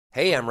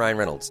Hey, I'm Ryan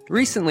Reynolds.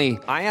 Recently,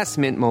 I asked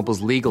Mint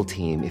Mobile's legal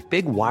team if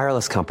big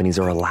wireless companies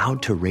are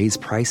allowed to raise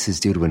prices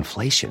due to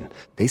inflation.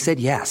 They said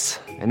yes.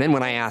 And then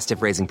when I asked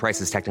if raising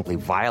prices technically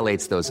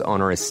violates those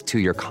onerous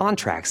two-year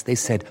contracts, they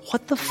said,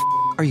 "What the f***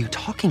 are you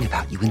talking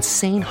about, you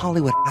insane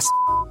Hollywood ass?"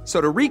 So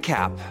to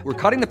recap, we're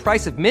cutting the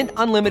price of Mint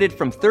Unlimited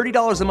from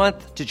 $30 a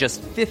month to just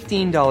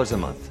 $15 a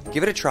month.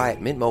 Give it a try at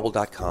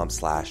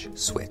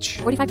mintmobile.com/switch.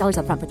 $45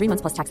 up front for 3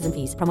 months plus taxes and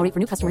fees. Promo rate for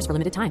new customers for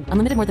limited time.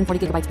 Unlimited more than 40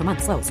 gigabytes per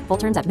month. Slows full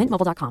terms at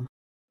mintmobile.com.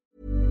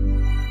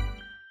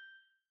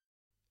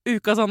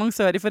 Ukas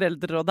annonsør i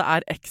Foreldrerådet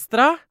er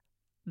Ekstra.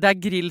 Det er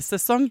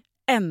grillsesong.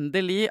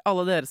 Endelig,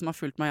 alle dere som har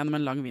fulgt meg gjennom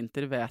en lang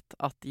vinter vet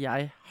at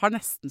jeg har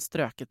nesten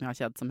strøket med av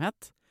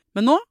kjedsomhet.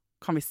 Men nå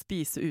kan vi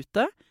spise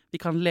ute, vi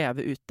kan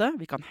leve ute,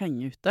 vi kan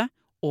henge ute,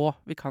 og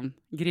vi kan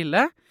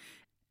grille.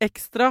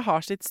 Ekstra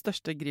har sitt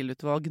største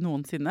grillutvalg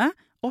noensinne,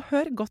 og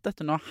hør godt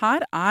etter nå.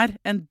 Her er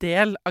en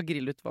del av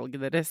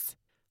grillutvalget deres.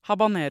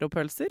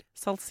 Habanero-pølser,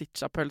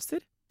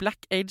 salsiccia-pølser,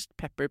 black-aged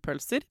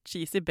pepper-pølser,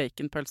 cheesy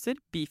bacon-pølser,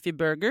 beefy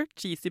burger,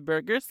 cheesy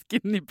burger,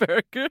 skinny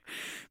burger,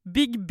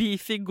 big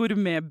beefy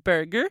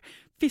gourmet-burger,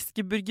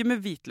 fiskeburger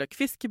med hvitløk,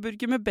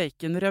 fiskeburger med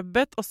bacon,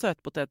 rødbet og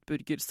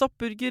søtpotetburger,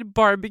 soppburger,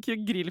 barbecue,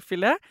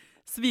 grillfilet,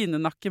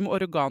 svinenakke med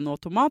oregano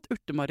og tomat,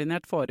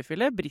 urtemarinert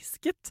fårefilet,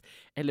 brisket,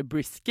 eller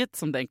brisket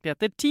som det egentlig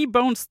heter,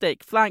 T-bone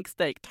steak, flank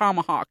steak,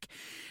 tomahawk,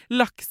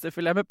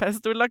 laksefilet med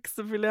pesto,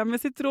 laksefilet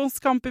med sitron,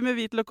 scampi med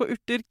hvitløk og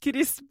urter,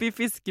 crispy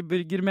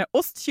fiskeburger med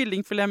ost,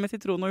 kyllingfilet med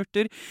sitron og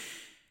urter,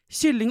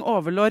 kylling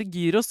overlår,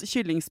 gyros,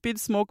 kyllingspyd,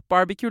 smoke,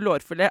 barbecue,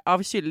 lårfilet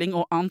av kylling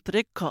og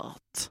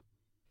entrecôte.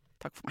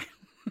 Takk for meg.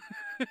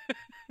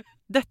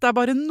 Dette er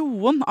bare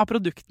noen av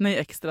produktene i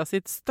Ekstra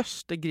sitt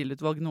største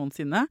grillutvalg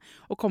noensinne,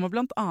 og kommer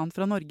blant annet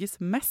fra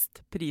Norges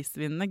mest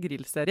prisvinnende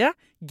grillserie,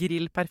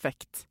 Grill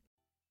Perfekt.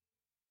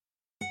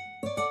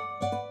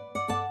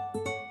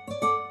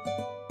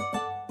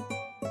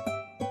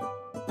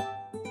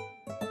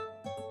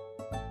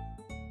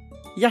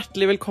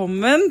 Hjertelig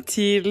velkommen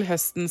til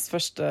høstens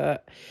første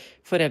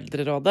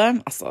Foreldrerådet.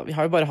 Altså, vi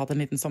har jo bare hatt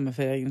en liten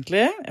sommerferie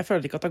egentlig. Jeg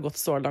føler ikke at det har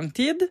gått så lang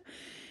tid.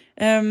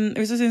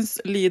 Hvis du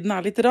synes lyden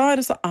er litt rar,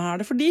 så er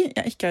det fordi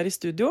jeg ikke er i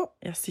studio.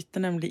 Jeg sitter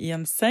nemlig i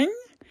en seng.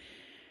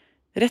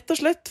 Rett og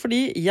slett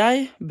fordi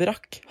jeg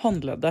brakk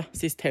håndleddet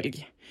sist helg.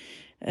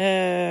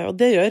 Og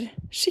det gjør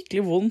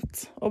skikkelig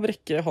vondt å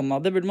brekke hånda.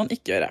 Det burde man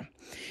ikke gjøre.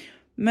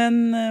 Men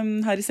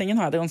her i sengen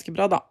har jeg det ganske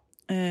bra da.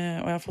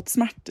 Og jeg har fått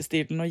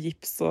smertestillende og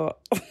gips og,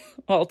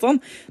 og alt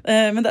sånn.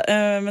 Men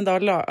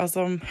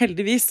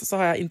heldigvis så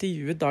har jeg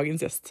intervjuet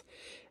dagens gjest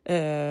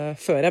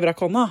før jeg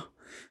brakk hånda.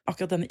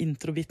 Akkurat denne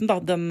introbiten da,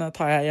 den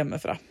tar jeg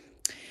hjemmefra.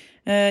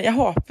 Jeg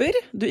håper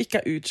du ikke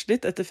er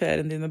utslitt etter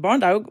ferien din med barn.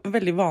 Det er jo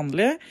veldig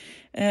vanlig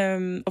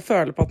å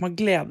føle på at man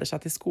gleder seg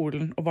til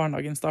skolen og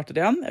barnehagen starter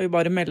igjen. Jeg vil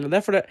bare melde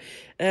det, for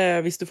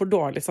hvis du får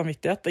dårlig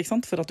samvittighet, ikke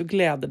sant, for at du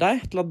gleder deg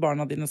til at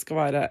barna dine skal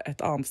være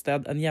et annet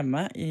sted enn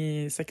hjemme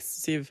i 6,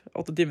 7,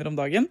 8 timer om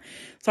dagen,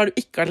 så er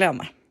du ikke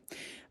alene.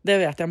 Det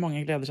vet jeg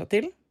mange gleder seg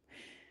til.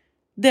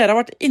 Dere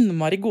har vært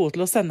innmari gode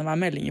til å sende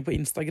meg meldinger på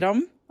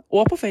Instagram,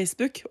 og på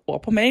Facebook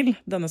og på mail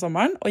denne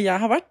sommeren, og jeg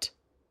har vært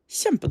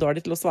kjempedårlig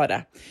til å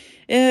svare.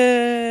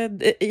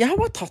 Jeg har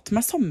bare tatt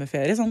meg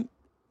sommerferie sånn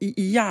i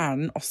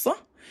hjernen også,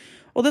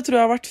 og det tror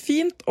jeg har vært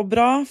fint og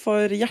bra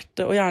for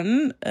hjertet og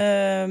hjernen,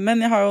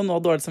 men jeg har jo nå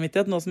dårlig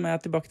samvittighet, nå som jeg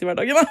er tilbake til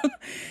hverdagen.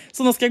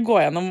 Så nå skal jeg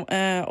gå gjennom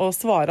og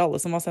svare alle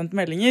som har sendt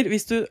meldinger.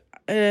 Hvis du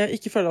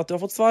ikke føler at du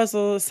har fått svar,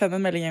 så send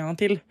en melding en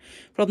gang til,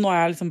 for at nå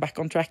er jeg liksom back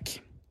on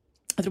track.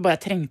 Jeg tror bare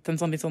jeg trengte en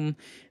sånn litt sånn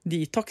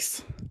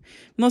detox.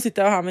 Nå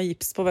sitter jeg her med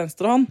gips på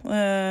venstre hånd,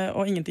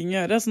 og ingenting å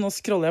gjøre, så nå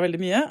scroller jeg veldig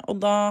mye, og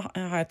da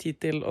har jeg tid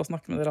til å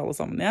snakke med dere alle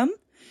sammen igjen.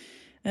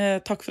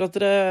 Takk for at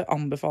dere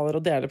anbefaler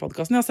å dele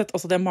podcasten. Jeg har sett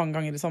også det mange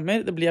ganger i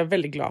sommer. Det blir jeg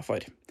veldig glad for.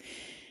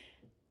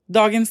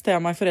 Dagens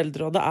tema i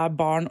Foreldrerådet er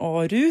barn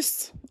og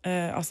rus.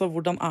 Altså,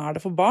 hvordan er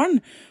det for barn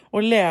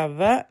å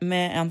leve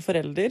med en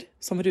forelder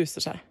som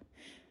ruser seg?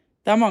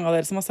 Det er mange av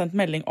dere som har sendt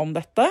melding om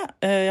dette.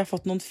 Jeg har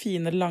fått noen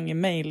fine, lange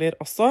mailer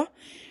også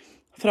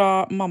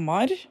fra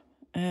mammaer,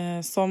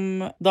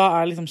 som da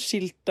er liksom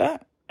skilte,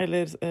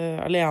 eller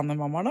alene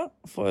mammaer da,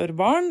 for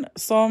barn,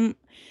 som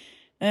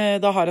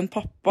da har en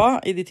pappa,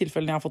 i de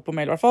tilfellene jeg har fått på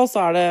mail i hvert fall,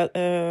 så er det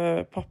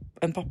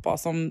en pappa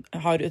som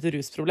har et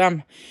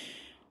rusproblem.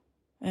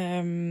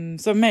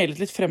 Så jeg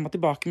mailet litt frem og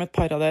tilbake med et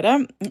par av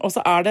dere, og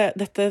så er det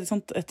dette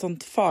et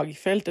sånt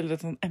fagfelt, eller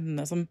et sånt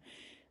emne som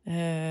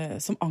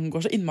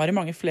angår så innmari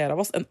mange flere av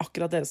oss enn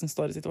akkurat dere som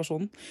står i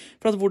situasjonen.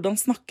 For at hvordan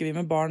snakker vi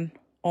med barn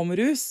om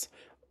rus?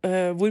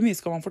 Hvor mye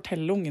skal man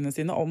fortelle ungene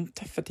sine om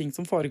tøffe ting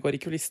som foregår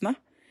i kulissene?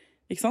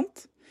 Ikke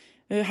sant?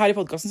 Her i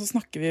podcasten så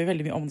snakker vi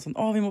veldig mye om det sånn,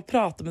 vi må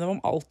prate med dem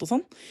om alt og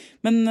sånn.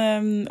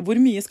 Men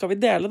hvor mye skal vi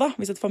dele da,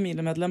 hvis et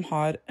familiemedlem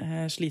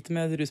sliter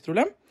med et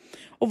rusproblem?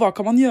 Og hva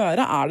kan man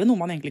gjøre? Er det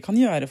noe man egentlig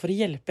kan gjøre for å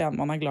hjelpe en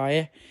man er glad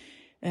i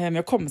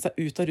med å komme seg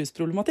ut av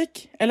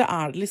rusproblematikk? Eller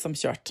er det liksom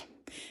kjørt?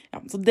 Ja,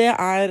 så det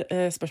er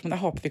spørsmålet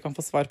jeg håper vi kan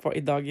få svar på i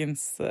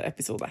dagens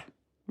episode.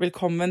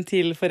 Velkommen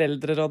til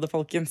Foreldrerådet,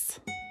 folkens.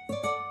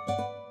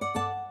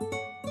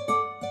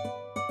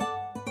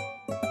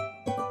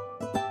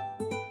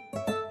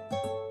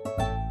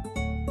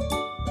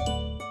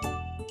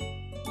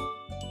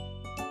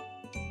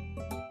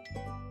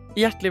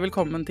 Hjertelig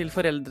velkommen til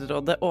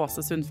Foreldrerådet Åse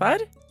Sundfær.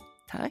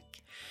 Takk.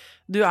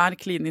 Du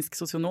klinisk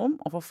sosionom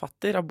og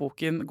forfatter av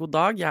boken God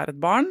dag, jeg et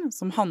barn,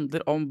 som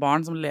handler om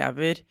barn som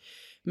lever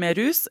med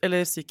rus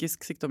eller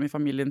psykisk sykdom i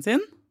familien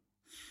sin.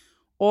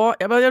 Og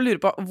jeg lurer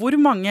på, hvor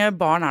mange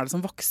barn det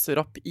som vokser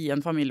opp i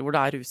en familie hvor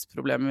det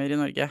rusproblemer i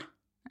Norge?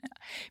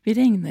 Vi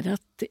regner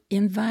at i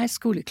enhver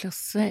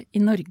skoleklasse i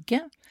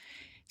Norge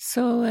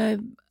så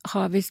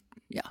har vi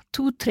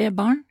 2-3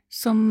 barn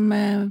som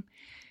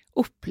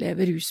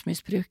opplever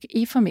rusmisbruk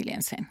i familien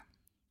sin.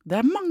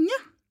 Det mange.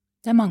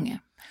 Det mange.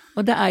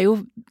 Og det jo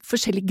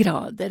forskjellige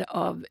grader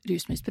av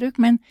rusmisbruk,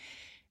 men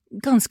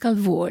ganske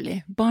alvorlig.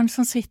 Barn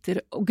som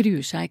sitter og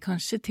gruer seg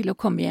kanskje til å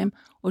komme hjem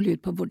og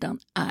lurer på hvordan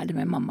det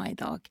med mamma i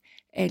dag,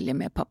 eller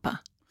med pappa.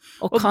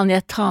 Og kan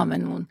jeg ta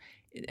med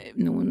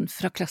noen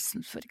fra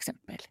klassen, for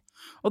eksempel.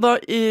 Og da,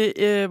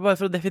 bare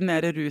for å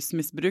definere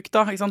rusmisbruk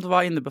da, ikke sant?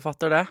 Hva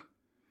innebefatter det?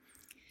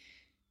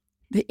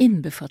 Det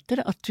innbefatter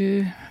at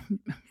du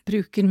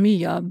bruker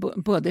mye av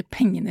både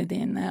pengene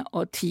dine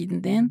og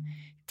tiden din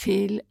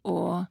til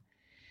å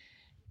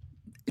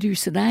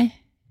ruse deg.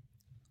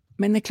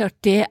 Men det klart,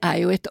 det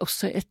jo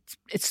også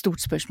et stort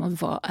spørsmål.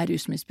 Hva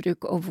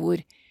rusmisbruk, og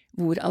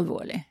hvor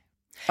alvorlig?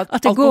 At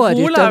det alkohol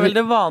går utover... vel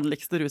det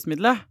vanligste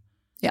rusmiddelet?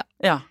 Ja.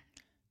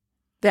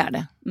 Det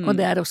det. Og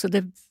det også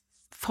det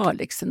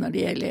farligste når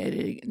det gjelder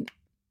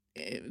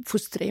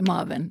fosteret i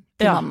maven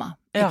til mamma.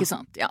 Ikke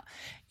sant? Ja.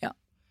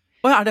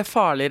 Og det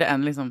farligere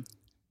enn liksom?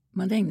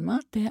 Man regner med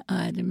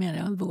at det mer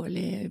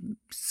alvorlige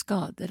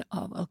skader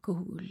av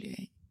alkohol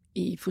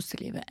i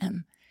fosterlivet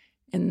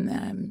enn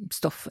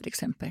stoff, for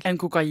eksempel. En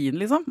kokain,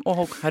 liksom?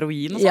 Og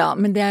heroin og sånt? Ja,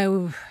 men det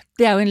jo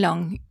en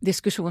lang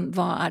diskusjon.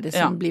 Hva det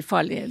som blir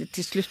farligere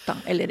til slutt, da?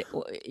 Eller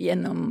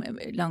gjennom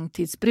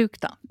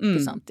langtidsbruk, da.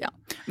 Ikke sant? Ja.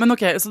 Men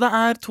ok, så det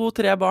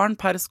 2-3 barn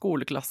per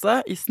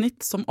skoleklasse i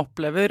snitt som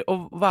opplever å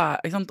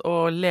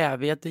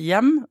leve i et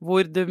hjem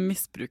hvor det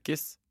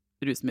misbrukes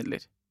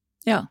rusmidler.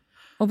 Ja,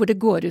 og hvor det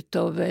går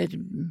utover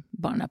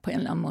barna på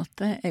en eller annen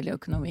måte, eller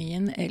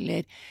økonomien,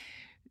 eller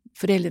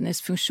foreldrenes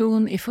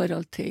funksjon i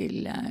forhold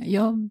til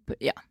jobb,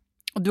 ja.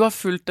 Og du har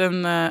fulgt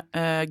en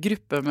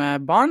gruppe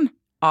med barn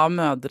av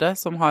mødre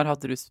som har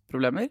hatt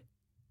rusproblemer?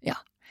 Ja,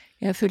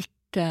 jeg har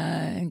fulgt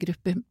en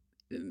gruppe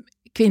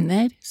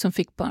kvinner som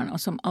fikk barn,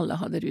 og som alle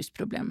hadde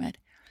rusproblemer.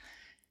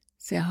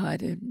 Så jeg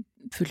har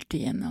fulgt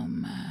det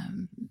gjennom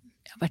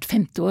hvert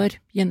 5. år,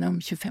 gjennom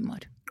 25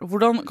 år.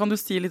 Hvordan kan du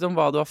si litt om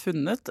hva du har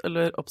funnet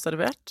eller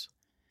observert?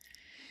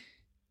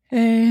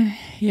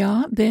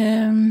 Ja,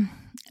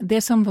 det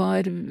som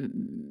var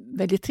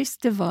veldig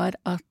trist, det var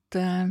at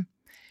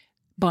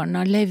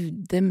barna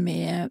levde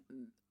med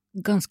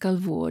ganske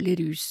alvorlig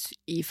rus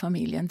i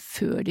familien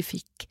før de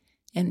fikk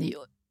en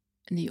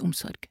ny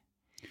omsorg.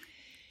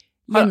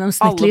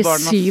 Gjennomsnittlig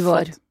 7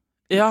 år,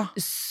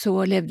 så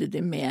levde de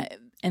med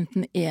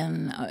enten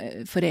en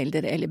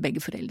forelder eller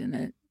begge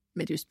foreldrene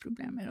med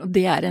rusproblemer, og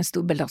det en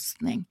stor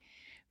belastning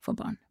for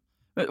barn.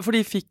 For de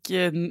fikk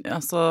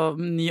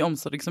ny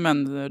omsorg, så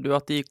mener du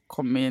at de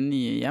kom i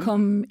nye hjem?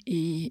 Kom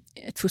i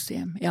et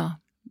fosterhjem, ja.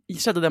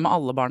 Skjedde det med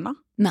alle barna?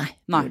 Nei,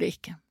 det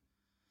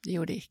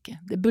gjorde det ikke.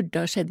 Det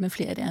burde ha skjedd med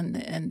flere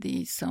enn de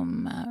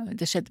som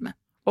det skjedde med.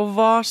 Og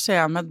hva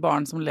skjer med et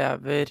barn som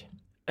lever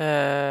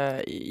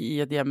i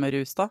et hjem med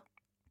rus da?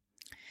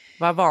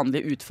 Hva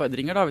vanlige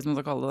utfordringer da, hvis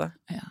man skal kalle det?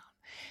 Ja,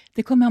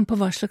 det kommer an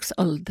på hva slags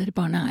alder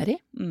barnet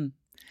i.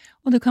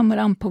 Og det kommer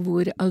an på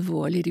hvor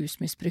alvorlig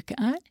rusmisbruket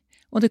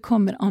og det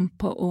kommer an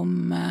på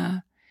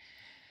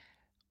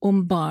om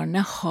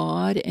barnet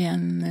har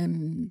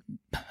en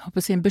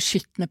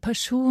beskyttende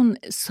person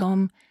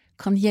som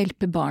kan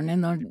hjelpe barnet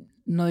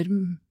når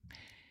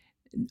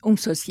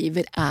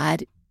omsorgsgiver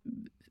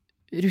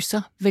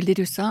rusa, veldig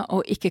rusa,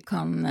 og ikke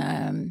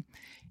kan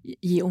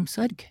gi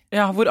omsorg.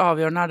 Ja, hvor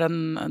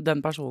avgjørende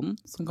den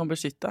personen som kan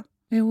beskytte?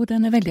 Jo,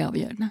 den veldig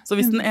avgjørende. Så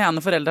hvis den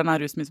ene forelderen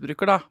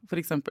rusmisbruker da, for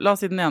eksempel, la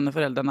oss si den ene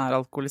forelderen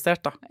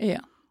alkoholisert da,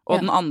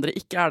 og den andre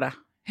ikke det,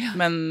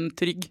 men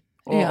trygg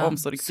og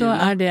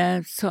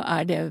omsorgsgivende. Så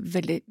det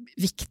veldig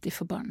viktig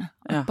for barnet.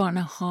 At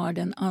barnet har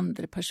den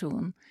andre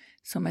personen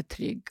som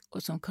trygg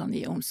og som kan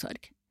gi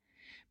omsorg.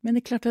 Men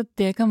det klart at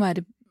det kan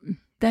være,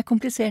 det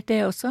komplisert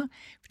det også,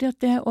 fordi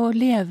at det å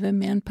leve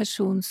med en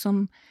person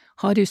som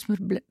har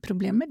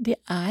rusproblemer,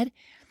 det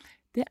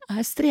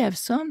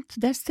strevsomt.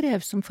 Det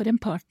strevsomt for en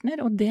partner,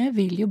 og det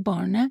vil jo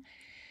barnet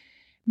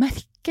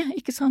merke,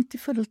 ikke sant,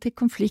 i forhold til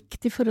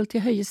konflikt, i forhold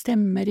til høye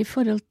stemmer, i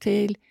forhold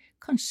til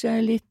kanskje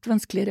litt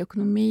vanskeligere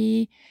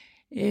økonomi.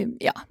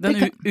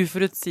 Den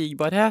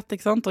uforutsigbarhet,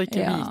 ikke sant, og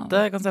ikke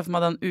vite, jeg kan se for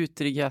meg den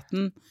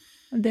utryggheten.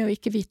 Det å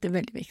ikke vite er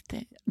veldig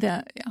viktig.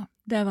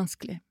 Det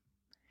vanskelig.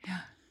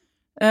 Ja.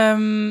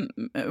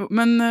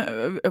 Men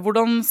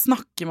hvordan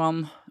snakker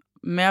man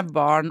med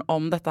barn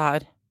om dette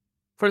her?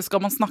 For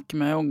skal man snakke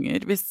med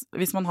unger,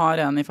 hvis man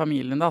har en i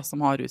familien da, som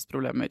har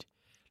rusproblemer.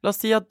 La oss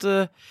si at,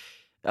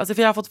 for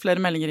jeg har fått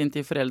flere meldinger inn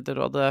til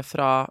Foreldrerådet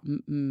fra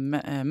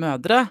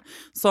mødre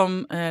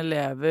som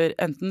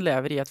enten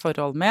lever i et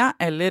forhold med,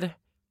 eller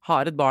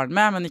har et barn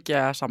med, men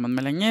ikke sammen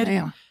med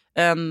lenger.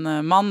 en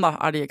mann da,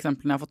 de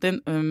eksemplene jeg har fått inn,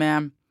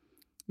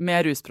 med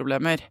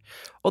rusproblemer.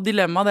 Og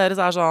dilemmaet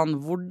deres sånn,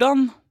 hvordan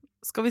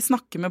skal vi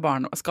snakke med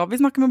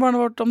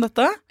barnet vårt om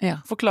dette? Ja.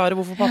 Forklare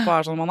hvorfor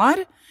pappa sånn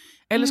man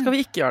eller skal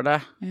vi ikke gjøre det?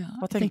 Ja,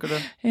 Hva tenker du?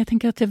 Jeg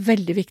tenker at det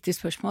veldig viktig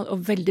spørsmål,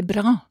 og veldig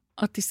bra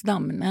at disse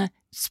damene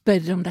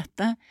spør om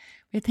dette.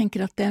 Og jeg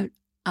tenker at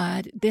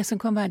det som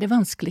kan være det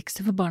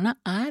vanskeligste for barna,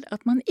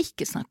 at man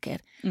ikke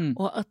snakker,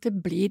 og at det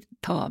blir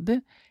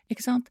tabu,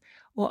 ikke sant?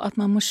 Og at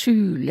man må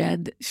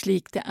skjule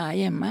slik det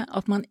hjemme,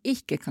 at man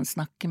ikke kan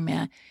snakke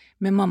med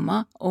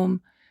mamma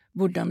om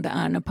hvordan det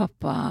når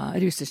pappa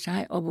ruser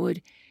seg, og hvor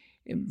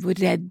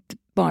redd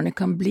barnet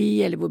kan bli,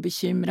 eller hvor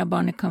bekymret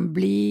barnet kan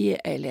bli,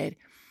 eller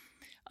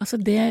så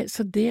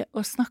det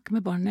å snakke med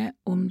barnet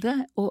om det,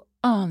 og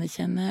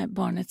anerkjenne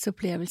barnets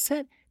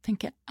opplevelser,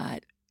 tenker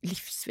jeg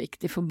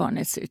livsviktig for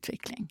barnets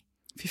utvikling.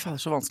 Fy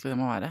fader, så vanskelig det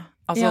må være.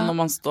 Altså når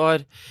man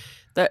står,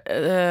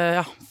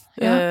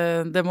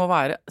 det må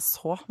være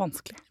så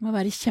vanskelig. Det må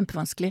være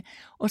kjempevanskelig,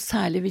 og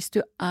særlig hvis du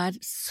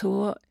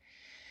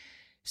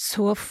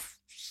så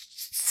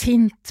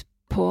sint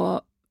på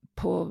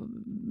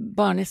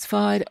barnets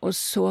far, og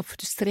så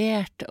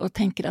frustrert, og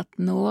tenker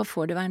at nå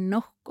får det være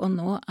nok, og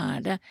nå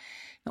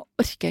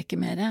orker jeg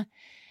ikke mer,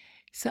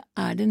 så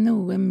det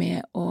noe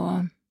med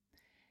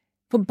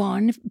for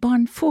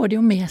barn får det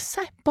jo med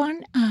seg, barn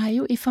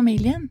jo i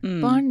familien,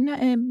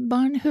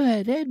 barn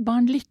hører,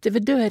 barn lytter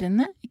ved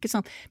dørene, ikke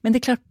sant? Men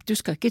det klart, du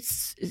skal ikke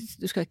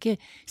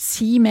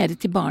si mer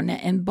til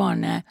barnet enn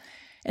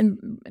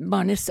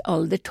barnets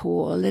alder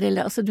tåler,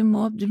 eller altså du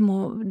må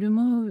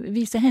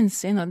vise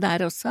hensyn og der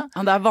også.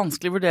 Ja, det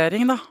vanskelig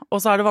vurdering da, og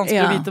så det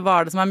vanskelig å vite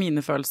hva det som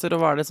mine følelser, og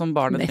hva det som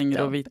barnet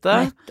trenger å vite.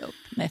 Nettopp.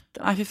 Nei,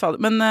 fy fader.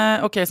 Men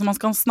ok, så man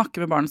skal snakke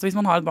med barnet, så hvis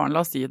man har et barn,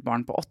 la oss si et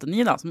barn på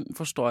 8-9 da, som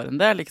forstår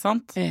en del, ikke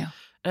sant? Ja.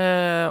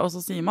 Og så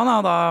sier man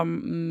da,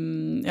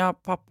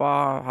 pappa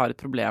har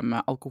et problem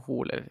med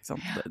alkohol, eller ikke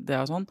sant?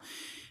 Det sånn.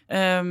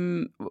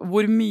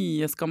 Hvor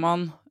mye skal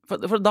man...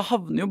 For da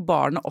havner jo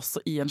barnet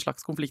også i en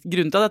slags konflikt.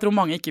 Grunnen til at jeg tror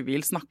mange ikke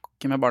vil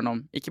snakke med barn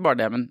om, ikke bare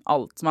det, men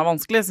alt som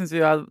vanskelig, synes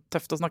vi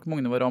tøft å snakke med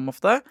ungene våre om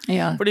ofte.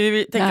 Ja, fordi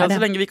vi tenker at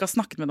så lenge vi ikke har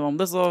snakket med dem om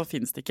det, så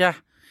finnes det ikke.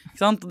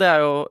 Ikke sant? Det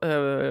jo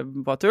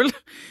bare tull.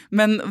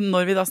 Men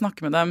når vi da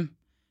snakker med dem,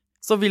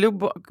 så vil jo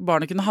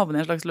barnet kunne havne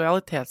i en slags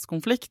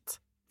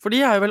lojalitetskonflikt. For de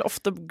jo vel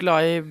ofte glad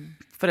i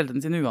foreldrene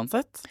sine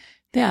uansett.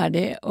 Det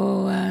de,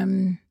 og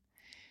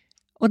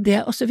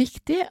det også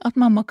viktig at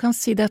mamma kan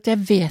si det at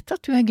jeg vet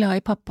at du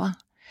glad i pappa.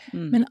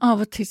 Men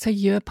av og til så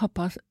gjør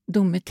pappa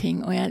dumme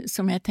ting, og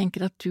som jeg tenker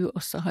at du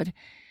også har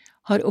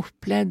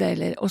opplevd,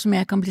 og som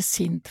jeg kan bli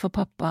sint på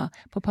pappa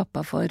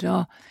for,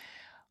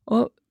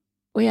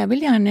 og jeg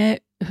vil gjerne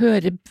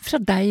høre fra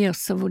deg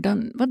også hva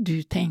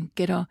du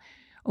tenker,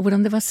 og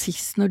hvordan det var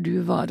sist når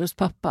du var hos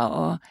pappa,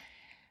 og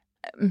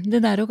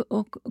det der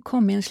å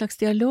komme i en slags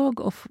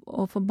dialog,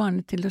 og få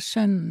barnet til å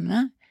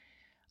skjønne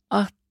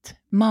at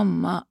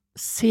mamma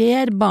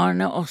ser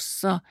barnet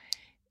også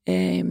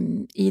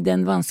i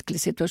den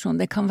vanskelige situasjonen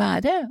det kan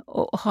være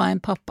å ha en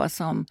pappa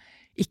som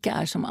ikke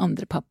som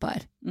andre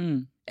pappaer,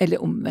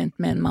 eller omvendt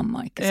med en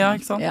mamma, ikke sant? Ja,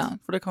 ikke sant? Ja.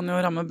 For det kan jo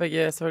ramme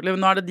begge selvfølgelig,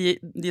 men nå det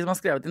de som har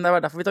skrevet inn,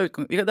 det derfor vi tar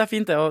utgangspunkt, det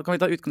fint det, og kan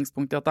vi ta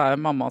utgangspunkt i at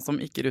det mamma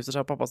som ikke ruser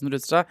seg, og pappa som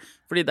ruser seg,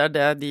 fordi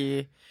det de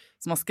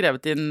som har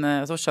skrevet inn,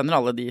 så skjønner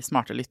alle de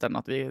smarte lytterne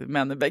at vi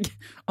mener begge,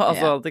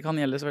 altså at det kan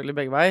gjelde selvfølgelig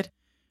begge veier.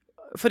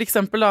 For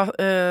eksempel da,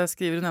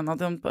 skriver hun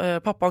at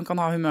pappaen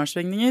kan ha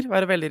humørsvingninger,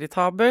 være veldig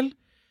irritabel,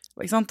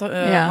 ikke sant?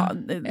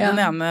 Den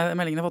ene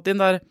meldingen jeg har fått inn,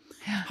 der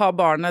har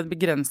barnet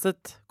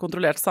begrenset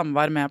kontrollert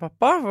samvær med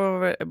pappa,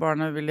 for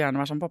barnet vil gjerne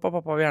være sammen med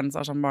pappa vil gjerne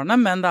være sammen med barnet,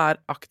 men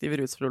det aktiv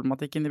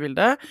rusproblematikk inne i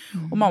bildet,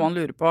 og mammaen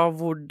lurer på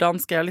hvordan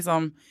skal jeg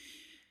liksom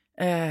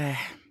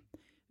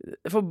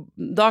for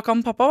da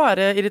kan pappa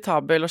være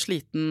irritabel og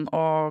sliten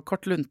og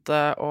kort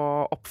lunte og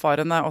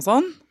oppfarende og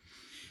sånn,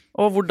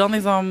 og hvordan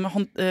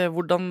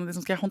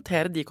skal jeg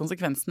håndtere de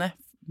konsekvensene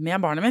med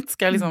barnet mitt?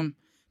 Skal jeg liksom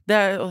det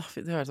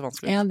høres så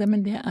vanskelig ut. Ja,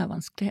 men det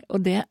vanskelig,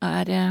 og det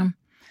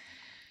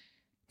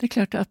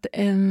klart at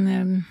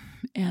en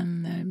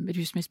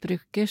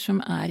rusmisbruker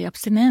som i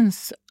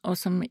abstinens, og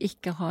som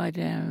ikke har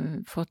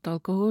fått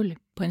alkohol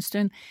på en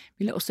stund,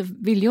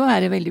 vil jo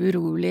være veldig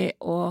urolig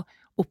og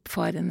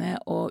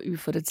oppfarende og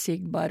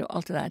uforutsigbar og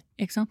alt det der,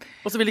 ikke sant?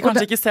 Og så vil de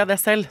kanskje ikke se det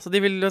selv, så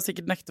de vil jo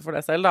sikkert nekte for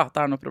det selv da, at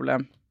det noe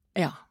problem.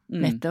 Ja,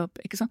 nettopp,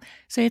 ikke sant?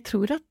 Så jeg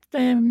tror at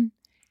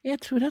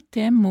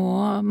det må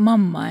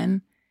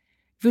mammaen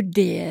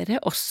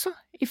vurdere også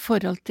i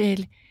forhold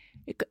til,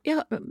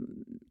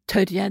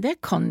 tør jeg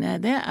det, kan jeg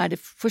det, det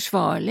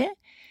forsvarlig,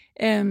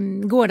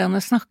 går det an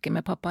å snakke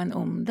med pappaen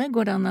om det,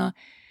 går det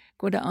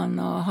an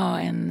å ha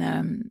en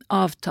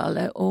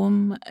avtale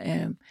om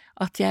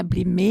at jeg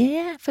blir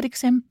med, for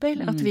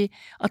eksempel,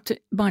 at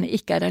barnet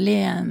ikke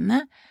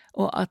alene,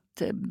 og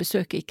at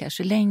besøket ikke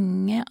så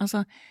lenge,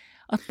 altså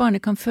at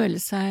barnet kan føle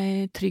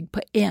seg trygg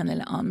på en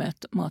eller annen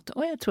måte,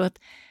 og jeg tror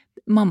at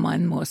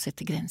mammaen må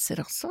sette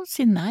grenser også,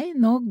 si nei,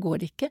 nå går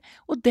det ikke,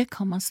 og det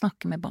kan man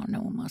snakke med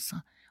barnet om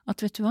også,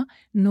 At vet du hva,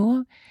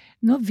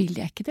 nå vil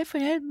jeg ikke det, for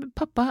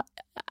pappa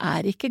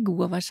er ikke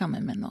god å være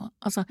sammen med nå.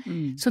 Altså,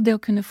 så det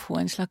å kunne få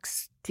en slags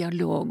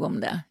dialog om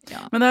det. Ja.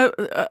 Men er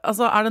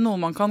det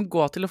noe man kan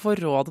gå til å få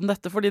råd om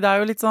dette? Fordi det er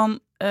jo litt sånn,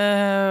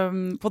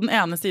 på den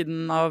ene siden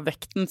av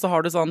vekten så har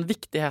du sånn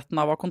viktigheten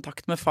av å ha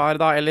kontakt med far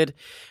da, eller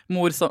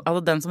mor,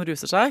 altså den som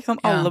ruser seg. Ikke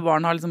sant? Ja. Alle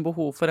barn har liksom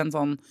behov for en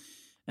sånn,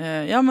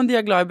 ja, men de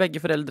er glad i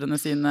begge foreldrene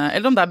sine,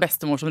 eller om det er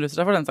bestemor som ruser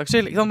seg for den saks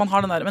skyld. Ikke sant? Man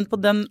har den der, men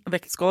på den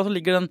vektskåla så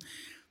ligger den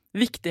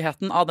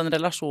viktigheten av den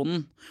relasjonen.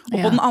 Og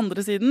på den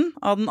andre siden,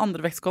 av den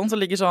andre vektskålen, så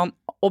ligger sånn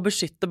å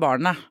beskytte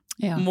barnet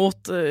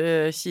mot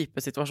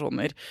kjipe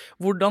situasjoner.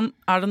 Hvordan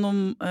det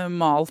noe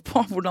mal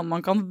på hvordan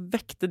man kan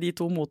vekte de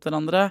to mot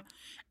hverandre?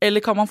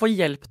 Eller kan man få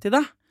hjelp til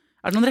det?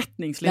 Det noen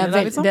retningslinjer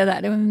der, liksom? Det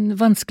der en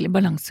vanskelig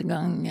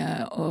balansegang,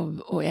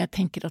 og jeg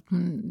tenker at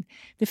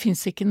det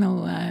finnes ikke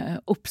noe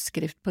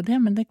oppskrift på det,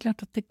 men det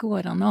klart at det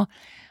går an å...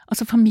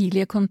 Altså,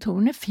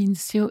 familiekontorene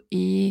finnes jo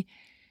i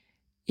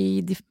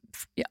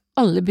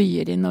alle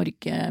byer i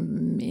Norge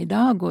i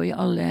dag, og i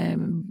alle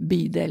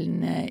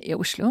bydelene i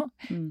Oslo.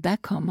 Der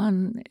kan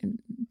man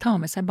ta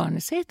med seg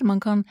barnet sitt, man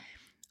kan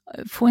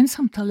få en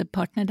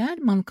samtalepartner der,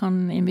 man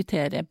kan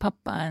invitere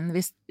pappaen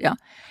hvis,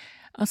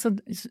 altså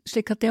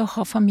slik at det å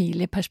ha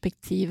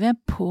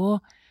familieperspektivet på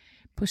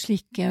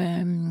slike,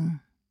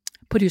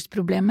 på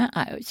rusproblemet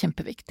jo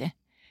kjempeviktig.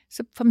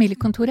 Så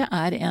familiekontoret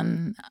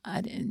en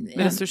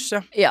ressurs,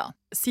 ja.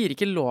 Sier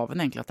ikke loven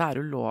egentlig at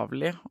det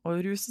ulovlig å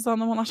ruse seg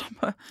når man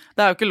sammen?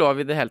 Det jo ikke lov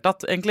i det hele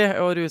tatt, egentlig,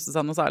 å ruse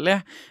seg noe særlig.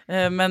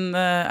 Men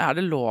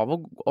det lov å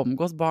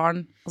omgås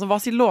barn? Altså, hva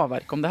sier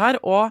lovverket om det her?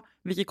 Og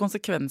hvilke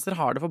konsekvenser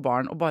har det for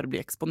barn å bare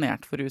bli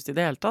eksponert for rus i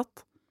det hele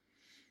tatt?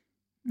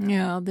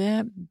 Ja,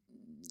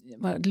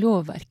 hva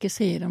lovverket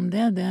sier om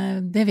det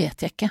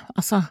vet jeg ikke.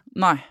 Altså,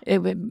 nei.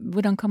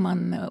 Hvordan kan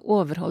man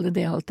overholde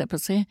det, holdt jeg på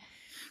å si?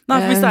 Nei,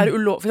 for hvis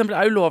for eksempel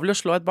det ulovlig å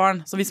slå et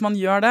barn, så hvis man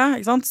gjør det,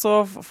 ikke sant,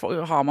 så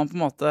har man på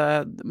en måte,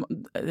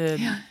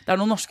 det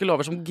noen norske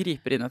lover som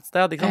griper inn et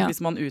sted, ikke sant,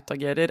 hvis man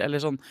utagerer, eller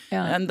sånn,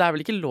 det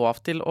vel ikke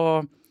lov til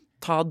å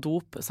ta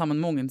dop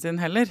sammen med ungen sin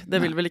heller, det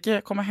vil vel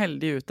ikke komme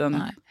heldig ut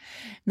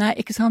Nei,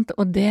 ikke sant,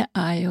 og det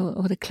jo,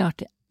 og det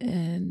klart,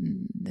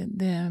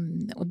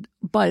 og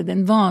bare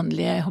den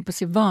vanlige, jeg håper å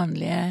si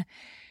vanlige,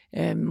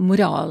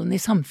 moralen i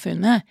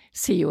samfunnet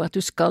sier jo at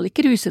du skal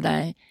ikke ruse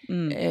deg,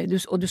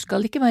 og du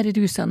skal ikke være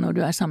rusa når du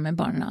sammen med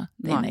barna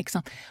dine, ikke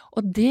sant?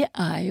 Og det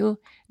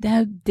jo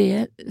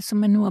det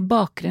som noe av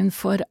bakgrunnen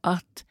for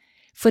at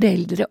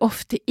foreldre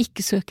ofte ikke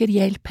søker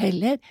hjelp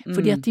heller,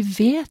 fordi at de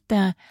vet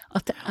det,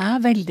 at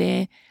det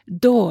veldig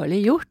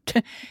dårlig gjort,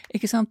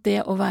 ikke sant?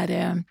 Det å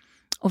være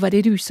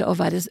rusa og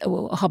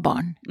ha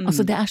barn.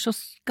 Altså det så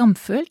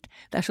skamfullt,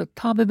 det så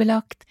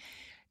tabubelagt,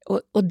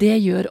 og det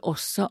gjør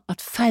også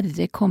at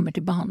færre kommer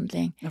til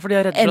behandling. Ja, for de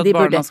redd for at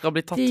barna skal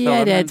bli tatt fra dem. De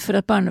redd for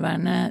at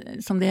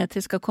barnevernet, som det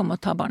heter, skal komme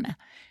og ta barnet,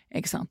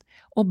 ikke sant?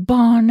 Og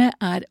barnet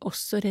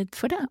også redd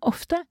for det,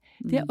 ofte.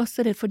 De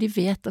også redd for, de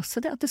vet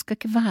også det, at det skal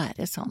ikke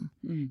være sånn,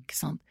 ikke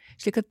sant?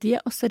 Slik at de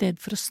også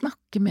redd for å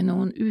snakke med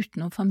noen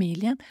utenom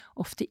familien,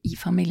 ofte i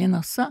familien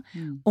også,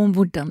 om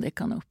hvordan det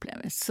kan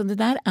oppleves. Så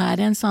det der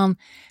en sånn,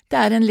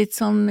 det en litt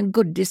sånn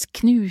gordisk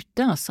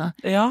knute, altså,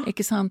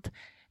 ikke sant?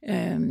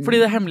 Fordi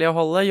det hemmelige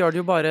holdet gjør det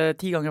jo bare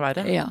 10 ganger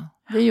verre. Ja,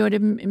 det gjør det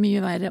mye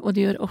verre, og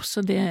det gjør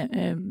også det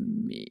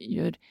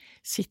gjør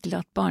sitt til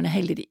at barnet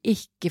heller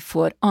ikke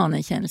får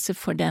anerkjennelse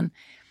for de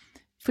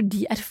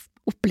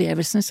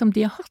opplevelsene som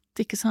de har hatt,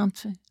 ikke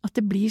sant? At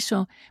det blir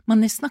så,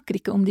 man snakker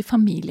ikke om det i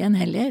familien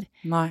heller.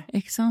 Nei.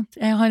 Ikke sant?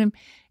 Jeg har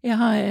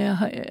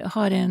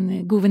en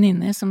god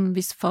venninne som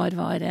hvis far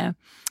var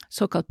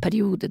såkalt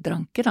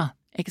periodedranker da,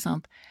 ikke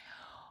sant?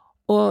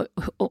 Og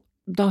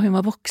da hun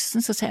var voksen,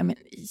 så sier jeg, men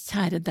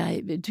kjære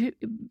deg,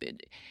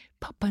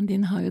 pappaen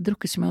din har jo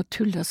drukket så mye og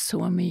tullet så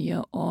mye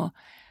og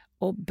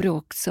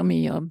bråkt så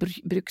mye og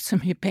brukt så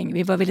mye penger.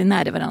 Vi var veldig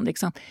nære hverandre,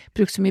 ikke sant?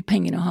 Brukt så mye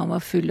penger når han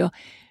var full.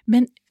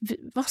 Men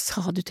hva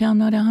sa du til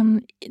han når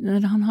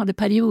han hadde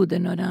perioder,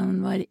 når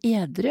han var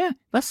edru?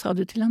 Hva sa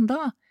du til han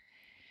da?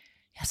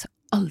 Jeg sa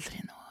aldri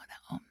noe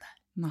om det.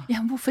 Nei. Ja,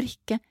 hvorfor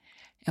ikke?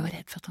 Jeg var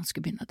redd for at han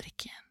skulle begynne å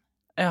drikke igjen.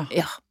 Ja.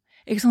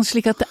 Ikke sånn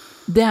slik at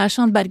det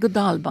sånn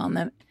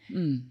berg-og-dal-bane.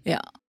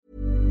 Yeah.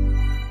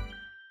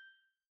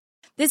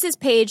 This is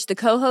Paige, the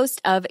co-host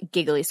of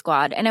Giggly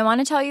Squad, and I want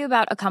to tell you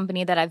about a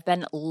company that I've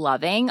been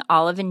loving,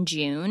 Olive &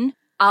 June.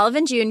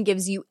 Olive & June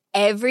gives you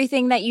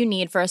everything that you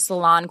need for a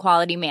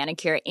salon-quality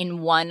manicure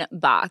in one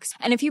box.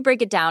 And if you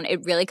break it down,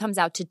 it really comes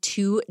out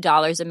to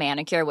 $2 a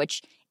manicure,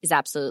 which is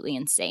absolutely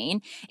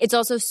insane. It's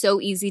also so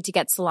easy to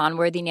get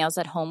salon-worthy nails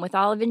at home with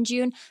Olive &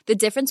 June. The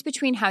difference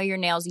between how your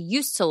nails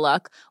used to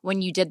look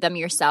when you did them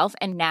yourself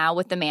and now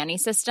with the Mani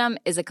system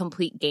is a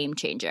complete game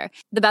changer.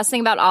 The best thing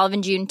about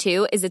Olive & June,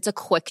 too, is it's a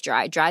quick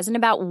dry. Dries in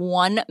about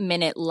 1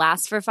 minute,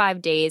 lasts for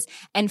 5 days,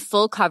 and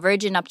full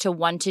coverage in up to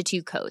 1 to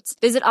 2 coats.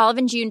 Visit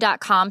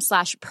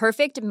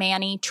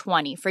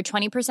oliveandjune.com/perfectmani20 for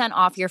 20%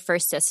 off your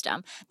first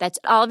system. That's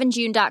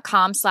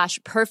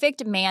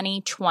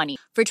oliveandjune.com/perfectmani20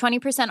 for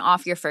 20%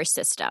 off your first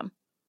system.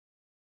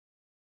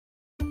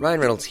 Ryan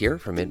Reynolds here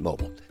from Mint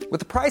Mobile. With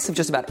the price of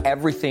just about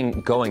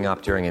everything going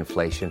up during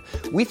inflation,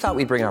 we thought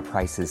we'd bring our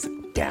prices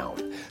down.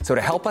 So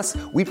to help us,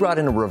 we brought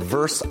in a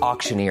reverse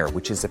auctioneer,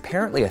 which is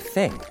apparently a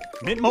thing.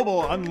 Mint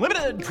Mobile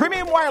Unlimited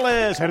Premium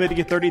Wireless. How to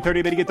get 30,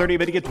 30, bit to get 30,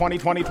 bit to get 20,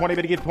 20, 20,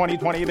 bit to get 20,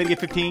 20, bit to get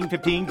 15,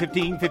 15,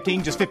 15,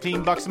 15, just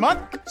 $15 a month?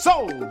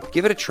 Sold!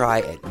 Give it a try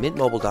at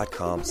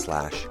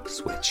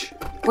mintmobile.com/switch.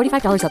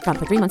 $45 up front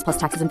for 3 months plus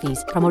taxes and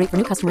fees. Promo rate for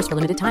new customers for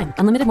limited time.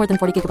 Unlimited more than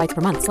 40 gigabytes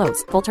per month.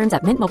 Slows full terms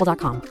at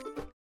mintmobile.com.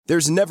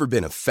 There's never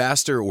been a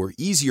faster or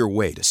easier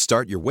way to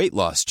start your weight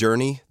loss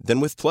journey than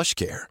with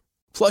PlushCare.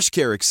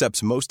 PlushCare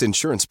accepts most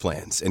insurance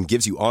plans and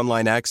gives you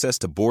online access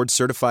to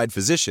board-certified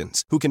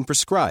physicians who can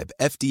prescribe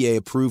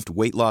FDA-approved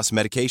weight loss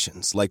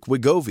medications like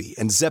Wegovy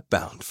and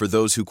Zepbound for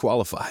those who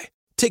qualify.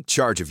 Take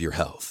charge of your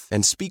health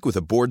and speak with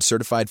a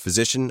board-certified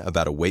physician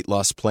about a weight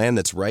loss plan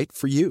that's right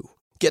for you.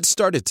 Get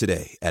started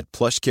today at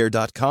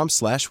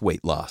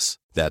plushcare.com/weightloss.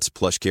 That's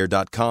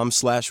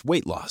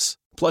plushcare.com/weightloss.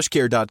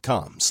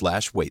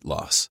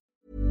 plushcare.com/weightloss.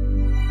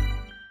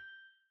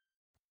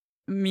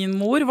 Min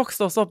mor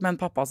vokste også opp med en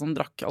pappa som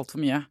drakk alt for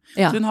mye.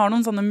 Ja. Så hun har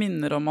noen sånne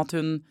minner om at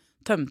hun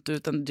tømte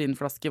ut en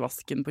ginflaske i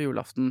vasken på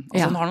julaften.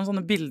 Altså, hun har noen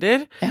sånne bilder.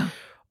 Ja.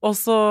 Og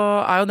så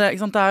er jo det,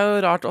 ikke sant, det er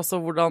jo rart også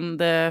hvordan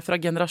det fra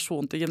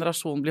generasjon til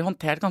generasjon blir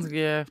håndtert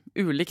ganske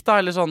ulikt da,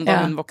 eller sånn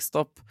da hun vokste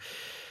opp.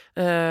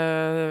 Hun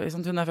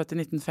er født i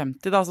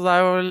 1950 da, så det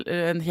er jo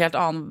en helt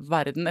annen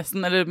verden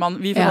nesten, eller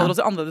vi forholder oss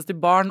annerledes til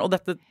barn, og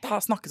dette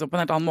snakkes om på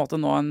en helt annen måte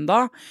nå enn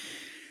da.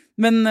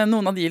 Men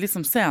noen av de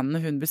liksom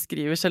scenene hun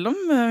beskriver, selv om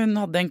hun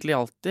hadde egentlig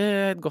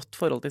alltid et godt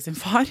forhold til sin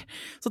far,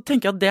 så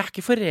tenker jeg at det er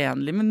ikke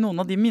forenlig med noen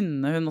av de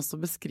minnene hun også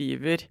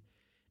beskriver,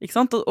 ikke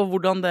sant? Og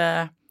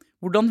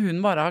hvordan hun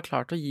bare har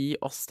klart å gi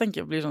oss,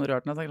 tenker jeg blir sånn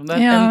rørt når jeg tenker om det.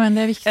 Ja, men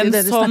det er viktig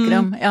det du snakker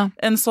om. Ja.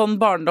 En sånn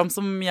barndom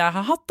som jeg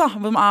har hatt da,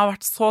 hvor man har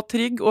vært så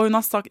trygg, og hun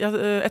har sagt,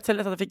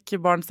 etter at jeg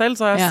fikk barn selv,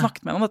 så har jeg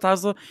snakket med henne om dette,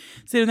 og så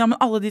sier hun, ja, men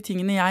alle de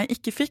tingene jeg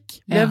ikke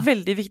fikk, ble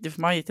veldig viktig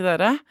for meg å gi til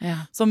dere,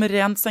 som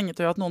rent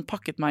sengetøy, at noen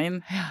pakket meg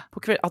inn på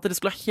kveld, at dere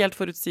skulle ha helt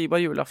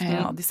forutsigbar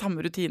julaften, de samme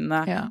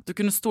rutinene, at du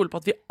kunne stole på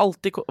at vi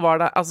alltid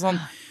var der, altså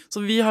sånn, så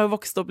vi har jo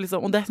vokst opp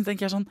liksom, og det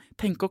tenker jeg sånn,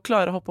 tenk å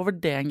klare å hoppe over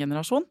det en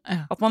generasjon,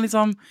 at man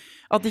liksom,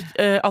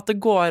 at det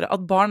går,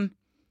 at barn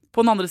på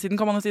den andre siden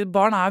kan man jo si at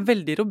barn er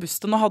veldig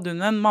robuste. Nå hadde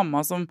hun en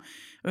mamma som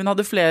hun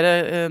hadde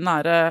flere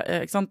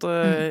nære, ikke sant,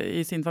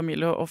 i sin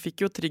familie, og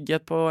fikk jo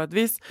trygghet på et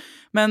vis,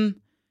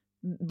 men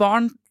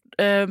barn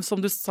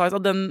som du sa,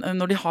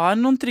 når de har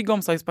noen trygge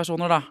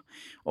omsorgspersoner da,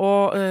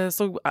 og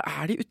så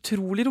er de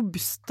utrolig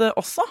robuste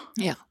også.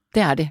 Ja,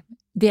 det er de.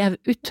 De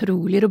er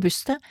utrolig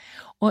robuste,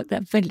 og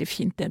det er veldig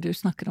fint det du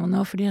snakker om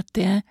nå, fordi at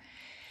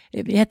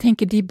jeg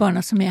tenker de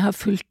barna som jeg har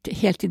fulgt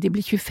helt til de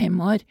blir 25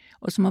 år,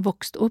 og som har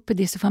vokst opp i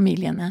disse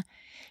familiene,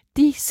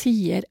 de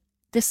sier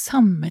det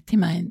samme til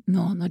meg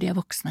nå når de er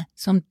voksne,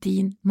 som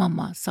din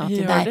mamma sa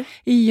til deg.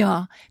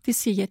 Ja, de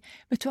sier,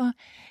 vet du hva,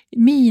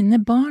 mine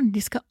barn,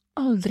 de skal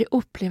aldri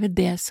oppleve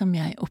det som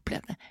jeg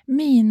opplevde.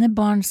 Mine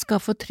barn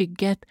skal få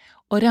trygghet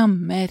og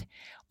rammer,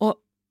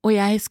 og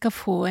jeg skal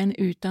få en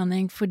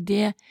utdanning, for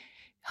det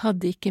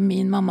hadde ikke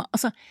min mamma.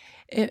 Altså,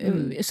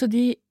 så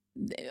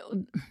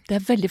det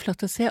er veldig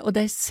flott å se, og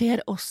de ser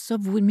også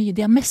hvor mye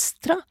de har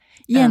mestret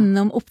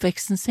gjennom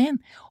oppveksten sin,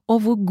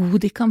 og hvor god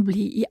de kan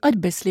bli i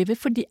arbeidslivet,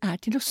 for de er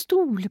til å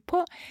stole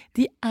på.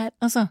 De er,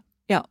 altså,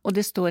 ja, og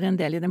det står en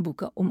del i den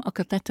boka om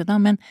akkurat dette da,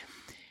 men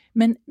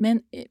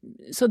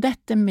så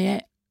dette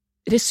med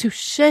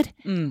ressurser,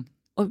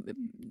 og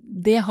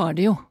det har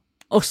de jo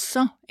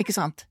også, ikke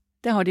sant?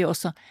 Det har de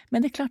også,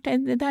 men det er klart,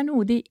 det er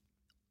noe de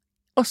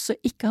også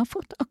ikke har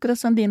fått, akkurat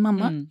som din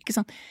mamma, ikke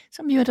sant?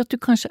 Som gjør at du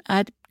kanskje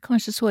er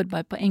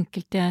sårbar på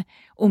enkelte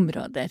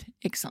områder,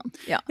 ikke sant?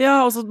 Ja,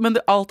 også, men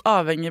alt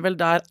avhenger vel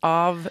der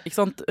av, ikke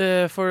sant?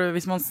 For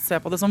hvis man ser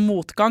på det som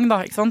motgang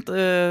da, ikke sant?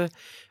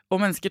 Og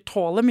mennesker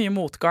tåler mye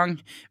motgang,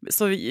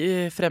 så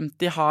frem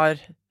til har,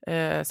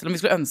 selv om vi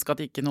skulle ønske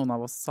at ikke noen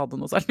av oss hadde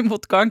noe særlig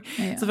motgang,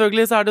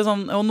 selvfølgelig så er det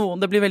sånn, og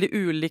det blir veldig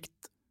ulikt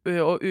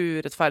og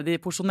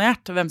urettferdig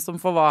porsjonert, hvem som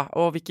får hva,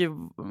 og hvilke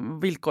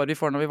vilkår vi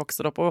får når vi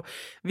vokser opp. Og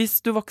hvis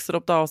du vokser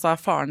opp da, og så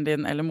er faren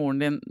din eller moren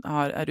din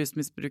er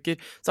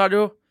rusmisbruker, så er det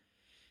jo,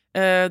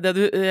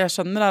 jeg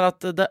skjønner er at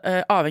det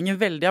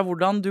avhenger veldig av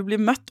hvordan du blir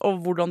møtt,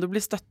 og hvordan du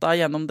blir støttet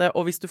gjennom det,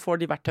 og hvis du får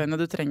de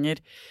verktøyene du trenger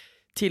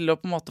til å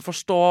på en måte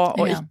forstå,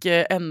 og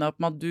ikke ende opp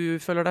med at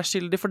du føler deg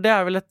skyldig, for det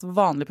er vel et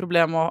vanlig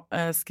problem, og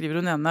skriver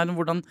hun igjen her,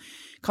 hvordan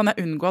kan jeg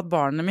unngå at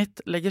barnet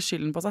mitt legger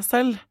skylden på seg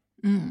selv?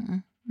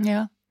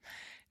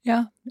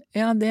 Ja,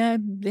 det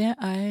er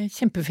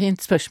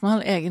kjempefint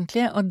spørsmål,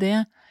 egentlig, og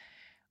det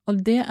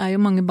er jo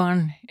mange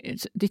barn,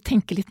 de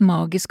tenker litt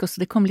magisk også,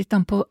 det kommer litt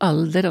an på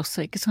alder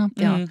også, ikke sant?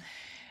 Ja.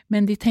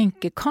 Men de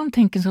kan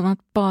tenke sånn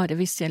at bare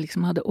hvis jeg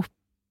liksom hadde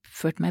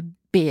oppført meg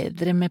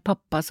bedre med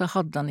pappa, så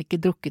hadde han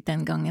ikke drukket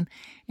den gangen,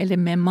 eller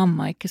med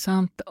mamma, ikke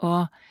sant?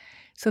 Og,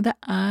 så det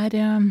er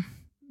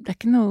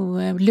ikke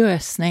noe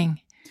løsning.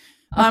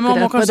 Nei, man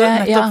må kanskje det,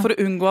 nettopp for å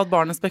unngå at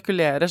barnet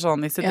spekulerer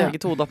sånn i sitt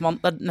eget hode,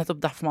 at det nettopp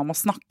derfor man må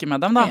snakke med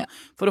dem da.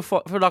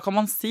 For da kan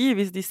man si,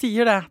 hvis de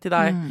sier det til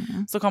deg,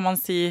 så kan man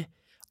si,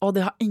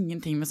 det har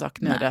ingenting med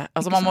saken å gjøre.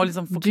 Altså man må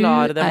liksom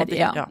forklare det.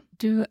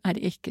 Du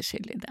ikke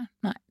skyld i det.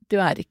 Nei, du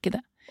ikke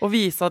det. Og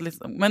vise at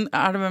liksom, men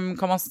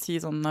kan man si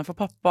sånn, for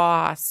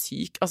pappa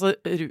syk, altså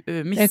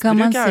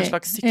misbruk en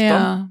slags sykdom.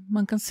 Ja,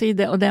 man kan si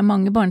det, og det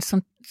mange barn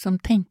som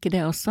tenker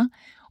det også,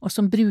 og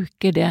som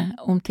bruker det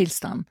om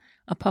tilstand,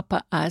 at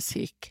pappa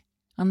syk.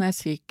 Han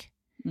syk,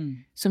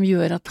 som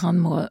gjør at han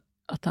må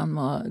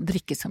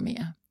drikke så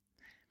mye.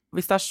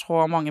 Hvis det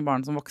så mange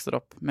barn som vokser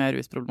opp med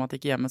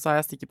rusproblematikk hjemme, så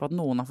jeg sikker på at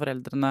noen av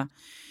foreldrene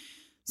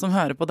som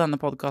hører på denne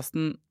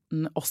podcasten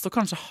også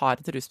kanskje har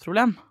et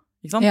rusproblem.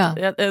 Ikke sant? Ja.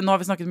 Nå har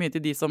vi snakket mye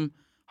til de som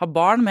har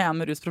barn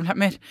med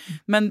rusproblemer,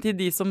 men til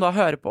de som da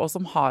hører på og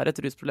som har et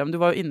rusproblem. Du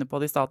var jo inne på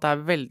det i stad at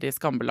det veldig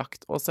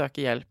skambelagt å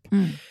søke hjelp.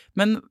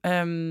 Men,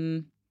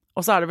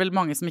 og så det vel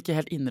mange som ikke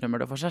helt innrømmer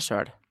det for seg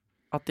selv,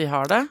 at de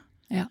har det.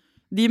 Ja.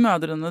 De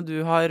mødrene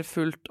du har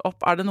fulgt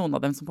opp, det noen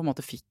av dem som på en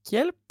måte fikk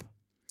hjelp?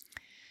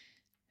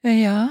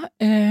 Ja,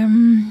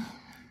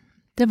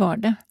 det var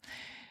det.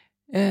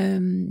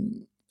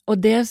 Og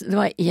det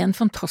var en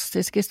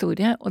fantastisk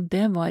historie, og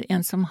det var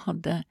en som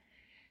hadde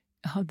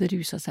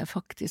ruset seg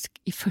faktisk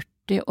i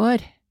 40 år,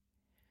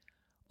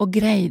 og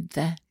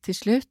greide til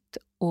slutt,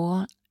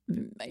 og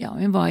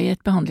hun var i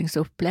et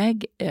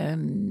behandlingsopplegg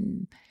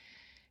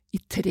i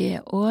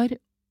 3 år,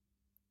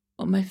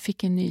 og vi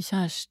fikk en ny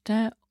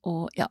kjæreste,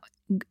 og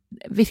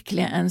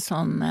virkelig en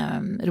sånn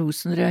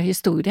rosenrød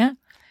historie,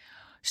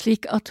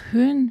 slik at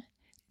hun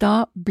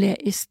da ble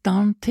i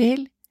stand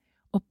til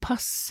å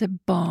passe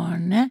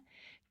barnet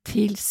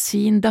til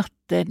sin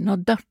datter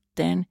når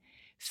datteren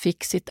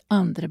fikk sitt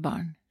andre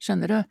barn.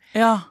 Skjønner du?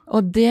 Ja.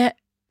 Og det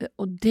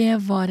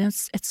var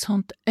et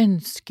sånt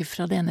ønske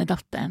fra denne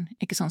datteren,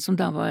 ikke sant, som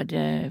da var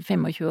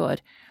 25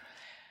 år,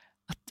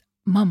 at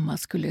mamma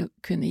skulle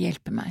kunne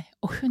hjelpe meg.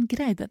 Og hun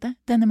greide det.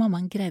 Denne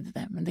mammaen greide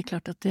det. Men det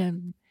klart at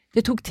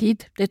det tok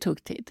tid.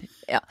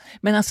 Ja.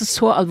 Men altså,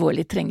 så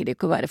alvorlig trenger det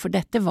ikke å være, for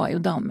dette var jo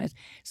damer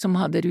som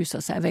hadde ruset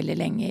seg veldig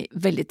lenge,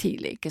 veldig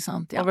tidlig, ikke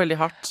sant? Ja. Og veldig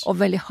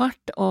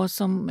hardt. Og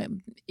som,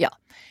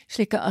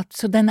 slik at,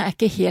 så den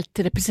ikke helt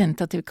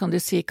representativ, kan du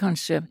si,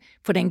 kanskje,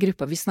 for den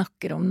gruppa vi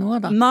snakker om nå,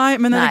 da. Nei,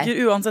 men det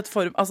ikke uansett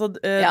form. Altså,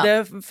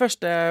 det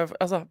første,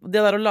 altså,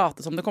 det der å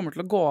late som det kommer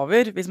til å gå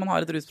over, hvis man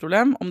har et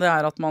rusproblem, om det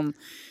at man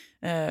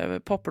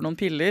popper noen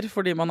piller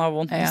fordi man har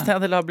vondt på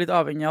sted, eller har blitt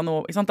avhengig av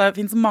noe, ikke sant? Det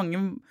finnes mange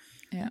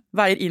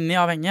veier inn i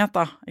avhengighet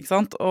da, ikke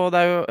sant? Og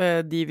det jo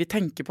de vi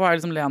tenker på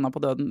liksom Lena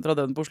fra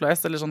Døden på Oslo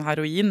S, eller sånn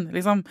heroin,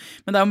 liksom.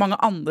 Men det jo mange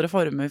andre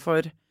former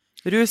for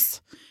rus,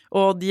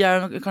 og de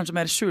jo kanskje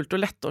mer skjulte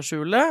og lette å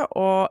skjule,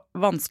 og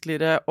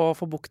vanskeligere å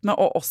få bukt med,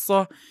 og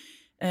også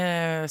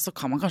så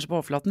kan man kanskje på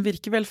overflaten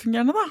virke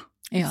velfungerende da,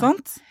 ikke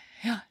sant?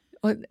 Ja.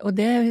 Og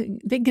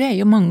det greier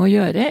jo mange å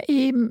gjøre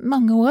i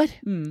mange år,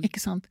 ikke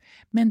sant?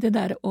 Men det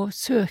der å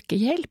søke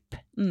hjelp,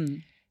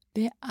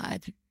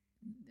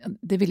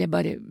 det vil jeg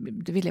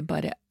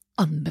bare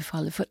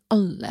anbefale for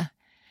alle,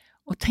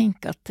 å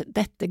tenke at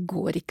dette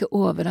går ikke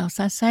over av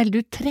seg selv.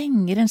 Du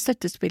trenger en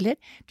støttespiller,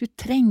 du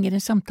trenger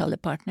en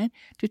samtalepartner,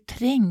 du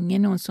trenger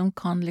noen som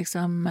kan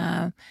liksom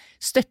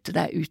støtte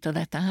deg ut av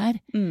dette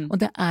her, og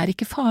det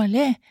ikke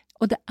farlig.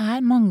 Og det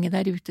mange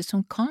der ute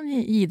som kan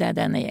gi deg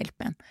denne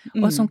hjelpen,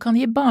 og som kan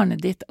gi barnet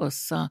ditt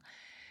også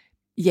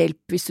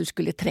hjelp hvis du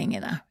skulle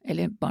trenge det,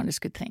 eller barnet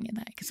skulle trenge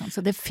det, ikke sant?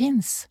 Så det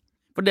finnes.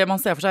 For det man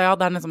ser for seg,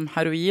 det liksom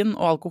heroin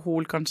og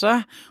alkohol kanskje,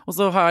 og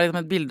så har jeg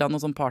liksom et bilde av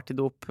noen sånn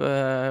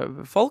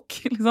partydop-folk,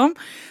 liksom.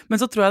 Men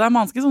så tror jeg det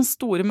ganske sånn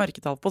store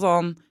mørketall på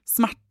sånn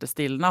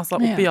smertestillende, altså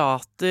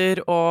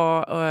opiater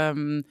og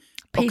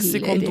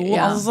oxycondon,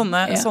 altså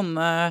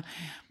sånne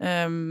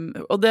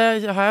og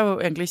det har jeg jo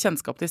egentlig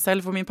kjennskap til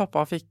selv, for min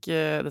pappa fikk,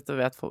 dette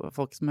vet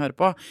folk som hører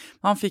på,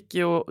 han fikk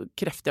jo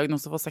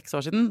kreftdiagnose for 6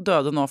 år siden,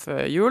 døde nå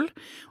før jul,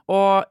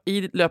 og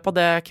i løpet av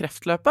det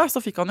kreftløpet så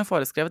fikk han jo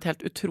foreskrevet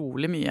helt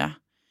utrolig mye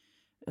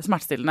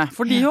smertestillende,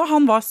 fordi jo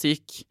han var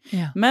syk.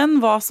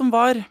 Men hva som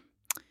var,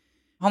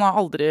 han har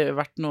aldri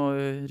vært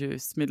noe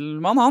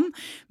rusmiddelmann, han.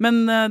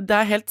 Men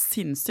det helt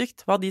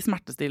sinnssykt hva de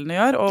smertestillende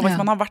gjør. Og hvis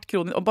man har vært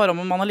kronisk, og bare om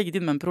man har ligget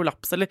inne med en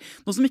prolaps, eller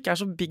noe som ikke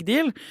så big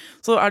deal,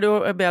 så det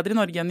jo bedre i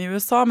Norge enn i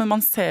USA. Men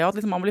man ser jo at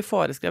liksom, man blir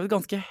foreskrevet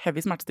ganske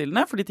heavy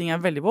smertestillende, fordi ting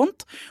veldig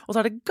vondt. Og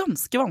så det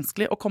ganske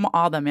vanskelig å komme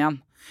av dem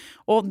igjen.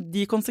 Og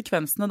de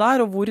konsekvensene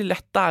der, og hvor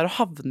lett det å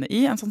havne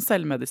i en sånn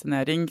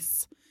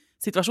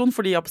selvmedisineringssituasjon,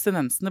 fordi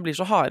abstinensene blir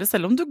så harde,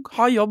 selv om du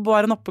har jobb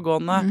og en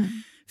oppegående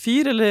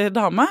fyr eller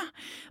dame,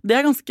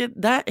 det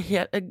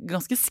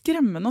ganske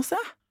skremmende å se.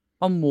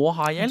 Man må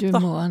ha hjelp, da.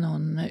 Du må ha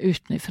noen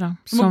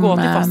utenifra som gå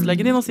til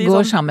fastlegen din og si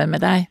går sammen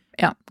med deg.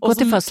 Ja, gå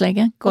til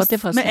fastlegen.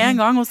 Med en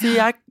gang og si,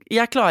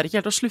 jeg klarer ikke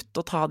helt å slutte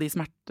å ta de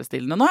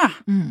smertestillende nå,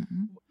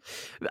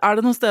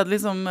 det noen steder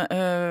liksom,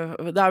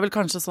 det vel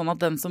kanskje sånn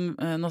at den som,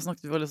 nå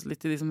snakket vi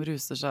litt til de som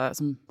ruser seg,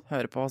 som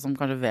hører på, som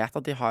kanskje vet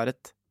at de har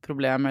et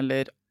problem,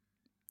 eller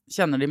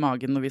kjenner det i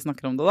magen når vi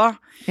snakker om det da.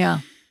 Ja.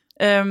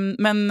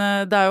 Men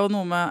det jo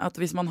noe med at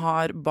hvis man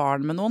har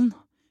barn med noen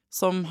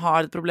som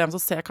har et problem,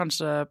 så ser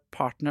kanskje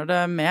partner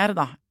det mer,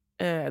 da.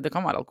 Det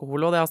kan være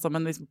alkohol og det, altså,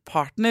 men hvis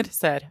partner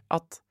ser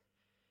at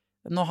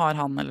nå har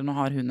han eller nå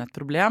har hun et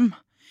problem,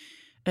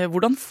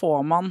 hvordan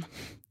får man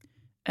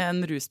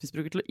en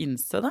rusmisbruker til å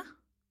innse det?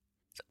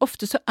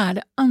 Ofte så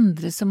det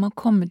andre som har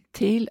kommet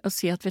til å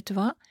si at, vet du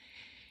hva,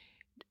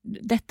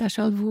 dette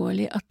så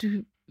alvorlig at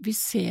vi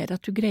ser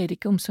at du greier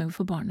ikke omsorg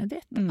for barnet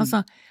ditt.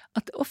 Altså,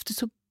 at ofte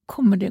så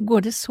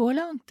går det så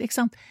langt,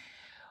 ikke sant?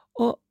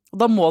 Og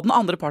da må den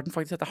andre parten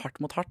faktisk sette hardt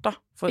mot hardt, da.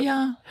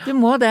 Ja, du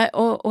må det,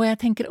 og jeg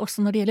tenker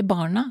også når det gjelder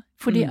barna,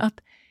 fordi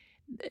at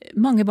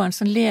mange barn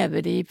som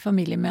lever i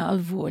familier med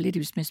alvorlig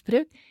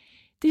rusmisbruk,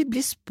 de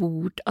blir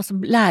spurt, altså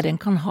læreren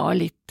kan ha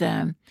litt,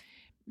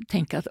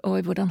 tenke at,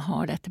 oi, hvordan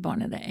har dette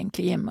barnet det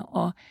egentlig hjemme,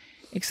 og,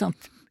 ikke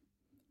sant?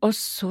 Og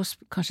så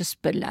kanskje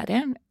spør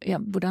læreren, ja,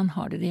 hvordan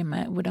har du det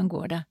hjemme, hvordan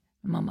går det,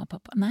 mamma og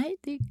pappa? Nei,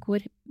 det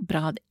går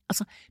bra,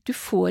 altså, du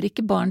får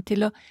ikke barn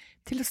til å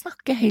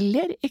snakke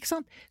heller, ikke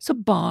sant? Så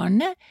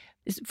barnet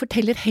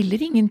forteller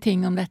heller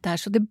ingenting om dette her,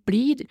 så det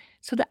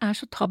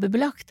så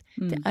tabubelagt.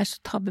 Det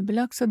så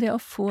tabubelagt, så det å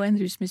få en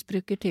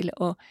rusmisbruker til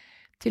å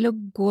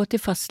gå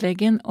til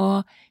fastlegen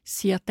og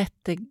si at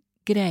dette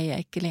greier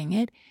jeg ikke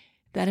lenger,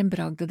 det en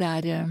bragd, og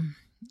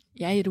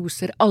jeg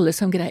roser alle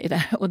som greier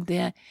det, og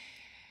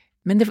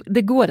men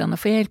det går an å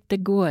få hjelp,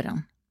 det går an.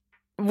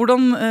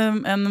 Hvordan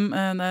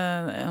en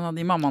av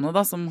de mammaene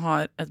da, som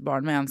har et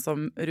barn med en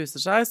som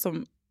ruser seg,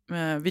 som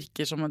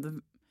virker som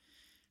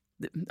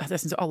jeg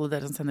synes jo alle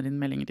dere som sender inn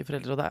meldinger til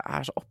foreldre, og det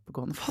så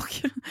oppegående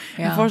folk.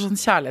 Jeg får sånn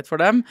kjærlighet for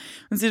dem.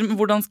 Hun sier,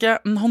 hvordan skal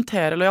jeg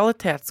håndtere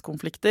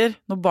lojalitetskonflikter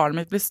når barnet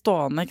mitt blir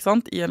stående, ikke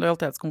sant, i en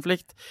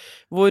lojalitetskonflikt,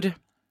 hvor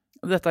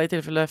dette i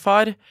tilfelle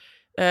far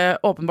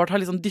åpenbart har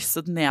liksom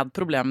dysset ned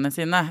problemene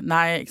sine.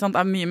 Nei, ikke sant,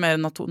 mye mer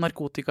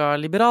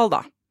narkotikaliberal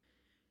da.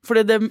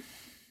 Fordi den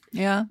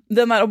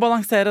å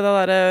balansere det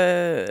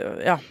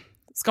der,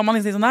 skal man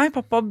liksom si sånn, nei,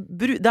 pappa,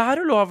 det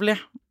ulovlig.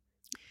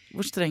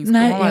 Hvor streng skal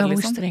man være, liksom?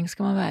 Hvor streng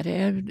skal man være?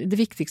 Det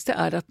viktigste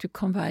at du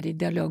kan være i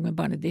dialog med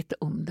barnet ditt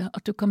om det,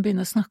 at du kan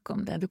begynne å snakke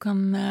om det. Du kan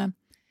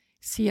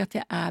si at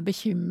jeg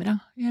bekymret.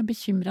 Jeg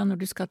bekymret når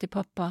du skal til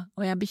pappa,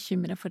 og jeg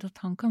bekymret for at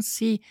han kan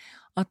si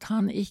at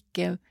han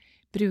ikke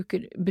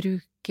bruker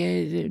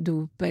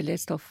dop eller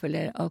stoff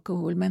eller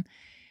alkohol, men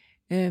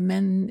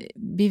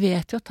vi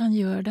vet jo at han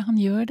gjør det,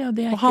 og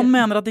det og han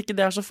mener at ikke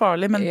det så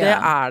farlig, men det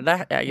det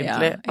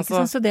egentlig. Ja, ikke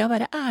sant? Så det å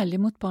være ærlig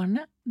mot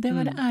barnet,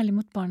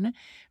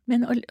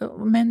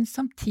 men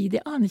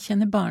samtidig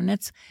anerkjenne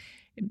barnets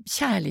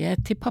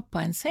kjærlighet til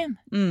pappaen sin.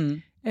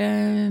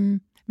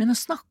 Men å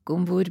snakke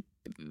om hvor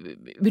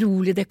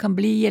urolig det kan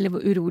bli, eller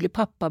hvor urolig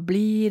pappa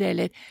blir,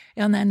 eller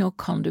nei, nå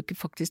kan du ikke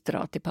faktisk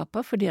dra til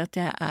pappa, fordi at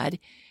jeg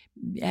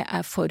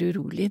for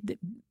urolig.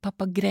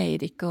 Pappa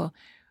greier ikke å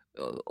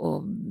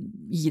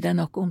gi deg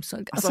nok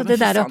omsorg.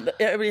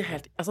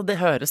 Det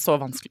høres så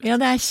vanskelig ut. Ja,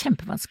 det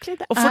kjempevanskelig.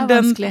 Og for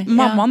den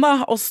mammaen da,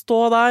 å stå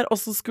der og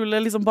så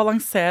skulle liksom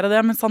balansere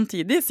det, men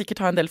samtidig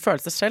sikkert ha en del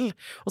følelser selv,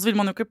 og så vil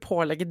man jo ikke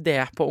pålegge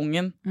det på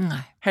ungen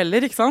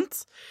heller, ikke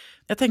sant?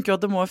 Jeg tenker jo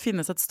at det må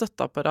finnes et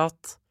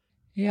støtteapparat.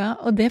 Ja,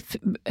 og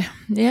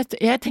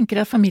jeg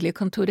tenker at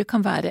familiekontoret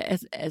kan være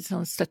et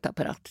sånt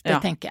støtteapparat, det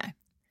tenker jeg.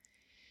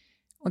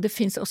 Og det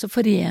finnes også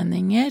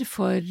foreninger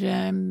for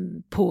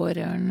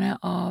pårørende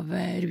av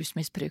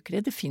rusmisbrukere.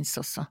 Det finnes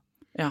også.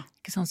 Ja.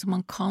 Ikke sant? Så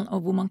man kan,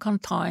 og hvor man kan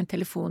ta en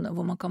telefon, og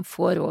hvor man kan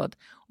få råd,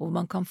 og hvor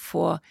man kan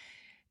få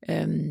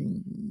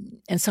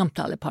en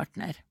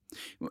samtalepartner.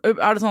 Det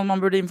sånn at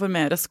man burde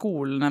informere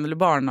skolen eller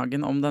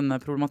barnehagen om denne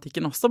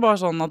problematikken også? Bare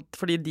sånn at,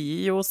 fordi de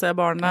jo ser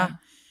barnet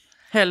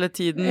hele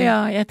tiden?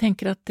 Ja, jeg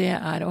tenker at det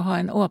å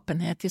ha en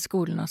åpenhet i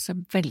skolen også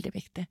veldig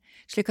viktig.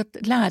 Slik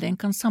at læreren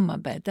kan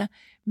samarbeide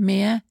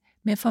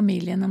med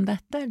familien om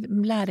dette.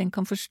 Læreren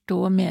kan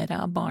forstå mer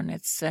av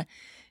barnets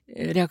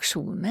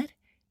reaksjoner.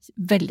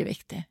 Veldig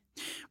viktig.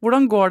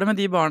 Hvordan går det med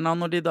de barna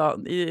når de da,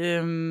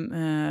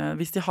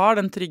 hvis de har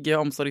den trygge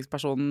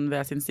omsorgspersonen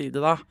ved sin side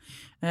da,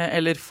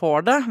 eller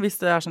får det, hvis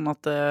det sånn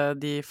at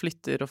de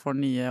flytter og får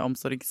nye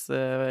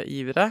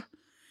omsorgsgivere?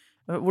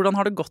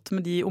 Hvordan har det gått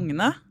med de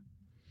ungene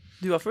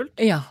du har fulgt?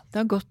 Ja,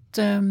 det har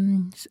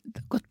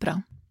gått bra.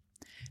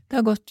 Det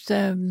har gått,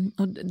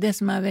 og det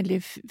som veldig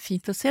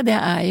fint å se, det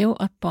jo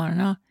at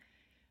barna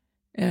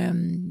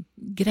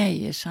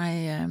greier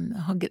seg,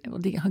 og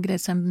de har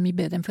greid seg mye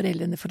bedre enn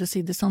foreldrene, for å si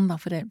det sånn da,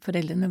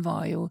 foreldrene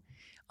var jo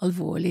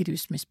alvorlig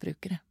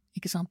rusmisbrukere,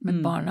 ikke sant,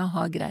 men barna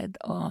har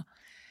greid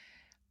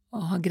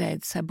har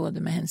greid seg både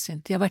med hensyn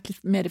til, de har vært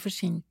litt mer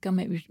forsinket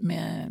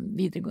med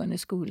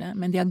videregående skole,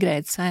 men de har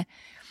greid seg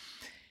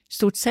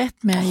stort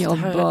sett med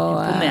jobb. Det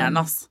imponerende,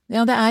 ass.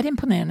 Ja, det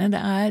imponerende.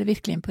 Det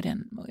virkelig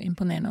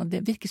imponerende, og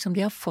det virker som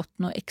de har fått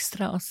noe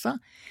ekstra også.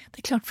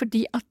 Det klart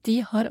fordi at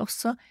de har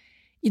også,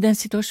 i den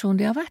situasjonen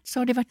de har vært,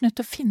 så har de vært nødt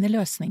til å finne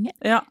løsninger,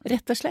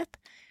 rett og slett.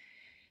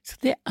 Så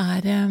de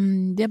har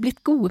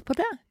blitt gode på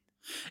det.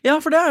 Ja,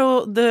 for det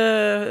jo det,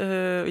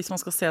 hvis man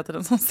skal se etter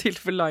en sånn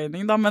silver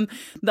lining da, men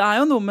det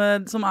jo noe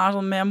med, som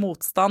sånn med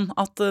motstand,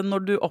 at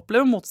når du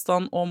opplever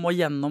motstand og må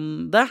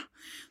gjennom det,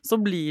 så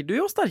blir du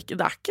jo sterkere.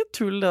 Det ikke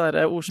tull det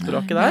der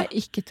ordspråket der.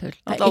 Nei, ikke tull.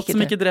 At alt som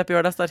ikke dreper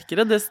gjør deg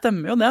sterkere, det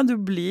stemmer jo det. Du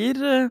blir,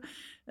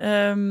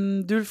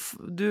 du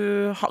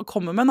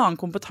kommer med en annen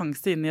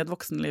kompetanse inn i et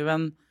voksenliv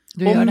enn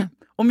du gjør det.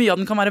 Og mye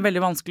av den kan være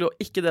veldig vanskelig, og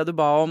ikke det du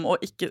ba om,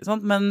 og ikke,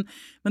 sant? Men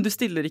du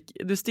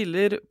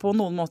stiller på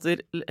noen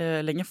måter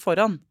lenger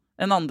foran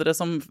enn andre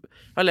som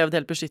har levd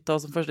helt beskyttet, og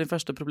som først de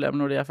første problemer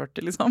når de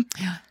 40, liksom.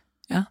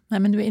 Ja.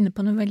 Nei, men du inne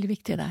på noe veldig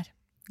viktig der.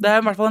 Det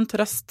I hvert fall en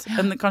trøst,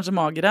 kanskje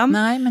mager en.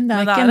 Nei, men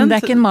det er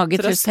ikke en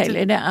magertrøst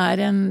heller,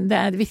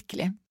 det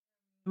virkelig.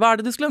 Hva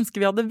det du skulle ønske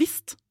vi hadde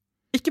visst?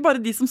 Ikke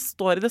bare de som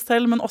står I det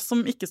selv, men oss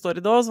som ikke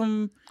står I det, og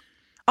som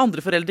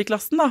andre foreldre I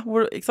klassen da,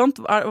 ikke sant?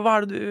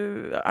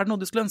 Det noe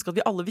du skulle ønske at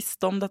vi alle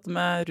visste om dette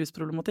med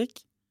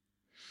rusproblematikk?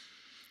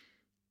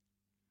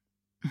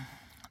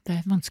 Det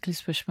et vanskelig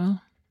spørsmål.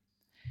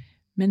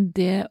 Men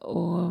det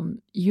å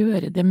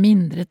gjøre det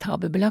mindre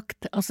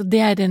tabubelagt, altså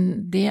det er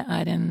en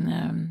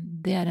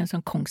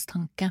sånn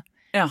kongstanke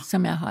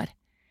som jeg har.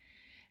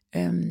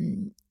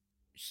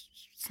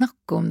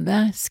 Snakke om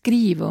det,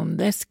 skrive om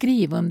det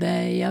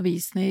I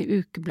avisene, I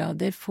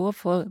ukeblader, få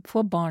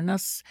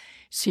barnas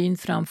syn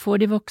fram, få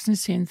de voksne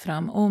syn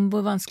fram, om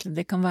hvor vanskelig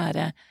det kan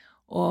være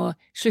å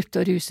slutte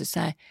å ruse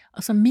seg.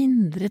 Altså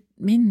mindre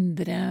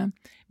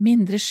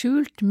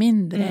skjult,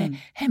 mindre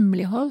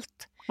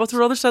hemmeligholdt. Hva tror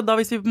du hadde skjedd da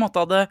hvis vi på en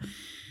måte hadde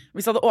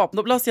åpnet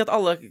opp, la oss si at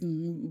alle,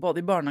 både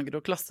I barnehager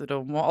og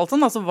klasserom og alt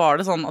sånt, da, så var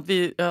det sånn at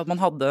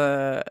man hadde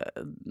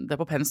det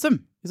på pensum,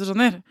 hvis du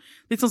skjønner.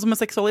 Litt sånn som med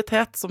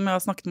seksualitet, som jeg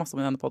har snakket masse om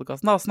I denne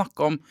podcasten, da, å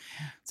snakke om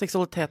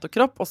seksualitet og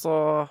kropp, og så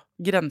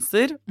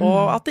grenser,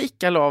 og at det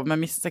ikke lov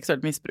med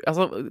seksuelt misbruk.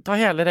 Altså, ta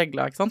hele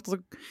regla, ikke sant? Og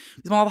så,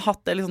 hvis man hadde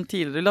hatt det liksom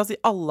tidligere, la oss si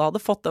alle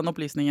hadde fått den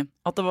opplysningen.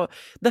 At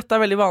dette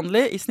veldig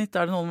vanlig, I snitt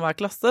det noen I hver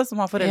klasse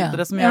som har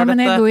foreldre som gjør dette. Ja,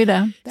 men det god idé.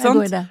 Det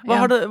god idé.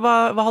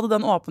 Hva hadde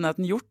den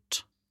åpenheten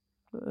gjort?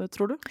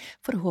 Tror du?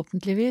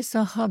 Forhåpentligvis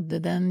så hadde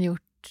den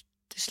gjort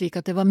slik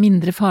at det var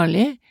mindre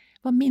farlig.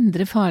 Det var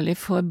mindre farlig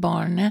for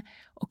barnet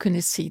å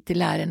kunne si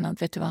til læreren at,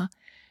 vet du hva,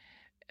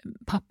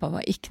 pappa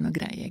var ikke noe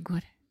grei I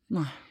går.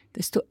 Nei.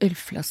 Det stod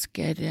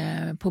ølflasker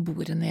på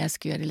bordet når jeg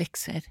skulle gjøre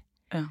lekser.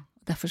 Ja.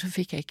 Derfor så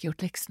fikk jeg ikke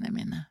gjort leksene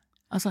mine.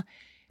 Altså,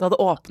 det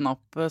hadde åpnet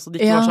opp, så de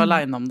ikke var så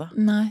alene om det.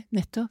 Nei,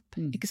 nettopp,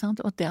 ikke sant?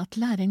 Og det at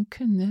læreren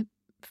kunne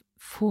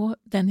få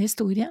den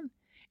historien,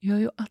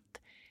 gjør jo at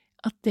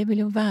det vil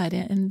jo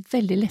være en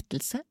veldig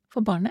lettelse for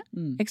barnet,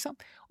 ikke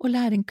sant? Og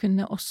læreren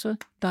kunne også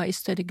da I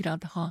større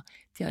grad ha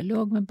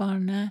dialog med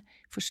barnet,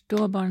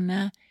 forstå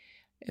barnet,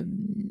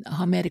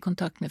 ha mer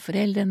kontakt med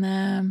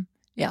foreldrene,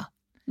 ja.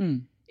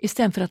 I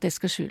stedet for at det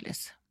skal skjules.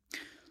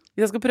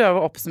 Hvis jeg skal prøve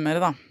å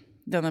oppsummere da,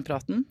 denne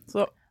praten,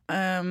 så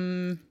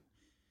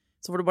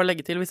får du bare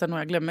legge til hvis det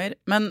noe jeg glemmer.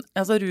 Men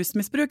altså,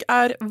 rusmisbruk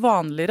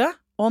vanligere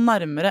og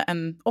nærmere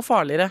og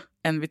farligere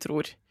enn vi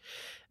tror.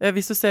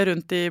 Hvis du ser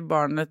rundt I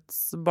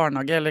barnets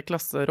barnehage eller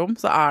klasserom,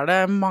 så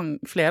det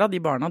flere av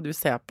de barna du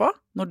ser på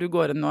når du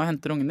går inn og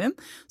henter ungen din,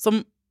 som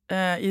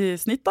I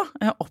snitt da,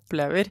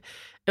 opplever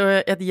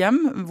et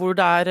hjem hvor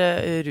det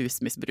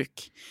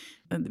rusmisbruk.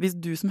 Hvis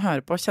du som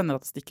hører på kjenner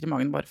at det stikker I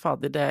magen, bare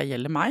fader, det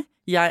gjelder meg,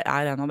 jeg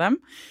en av dem,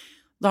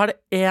 da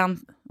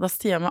da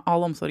sier jeg med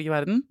all omsorg I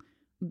verden,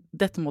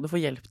 dette må du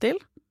få hjelp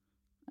til,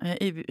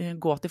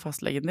 gå til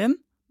fastlegen din,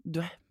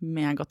 du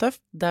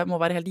megatøff, det må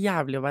være helt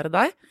jævlig å være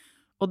deg,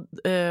 og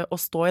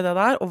stå I det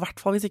der, og I hvert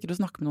fall hvis ikke du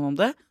snakker med noen om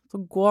det, så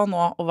gå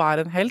nå og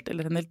være en helt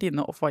eller en heltinne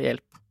og få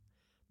hjelp.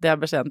 Det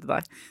beskjeden til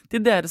deg.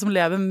 Til dere som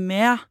lever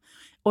med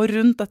og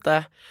rundt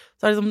dette,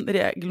 så det liksom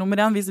regel nummer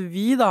 1, hvis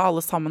vi da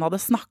alle sammen hadde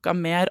snakket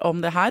mer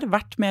om det her,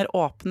 vært mer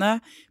åpne,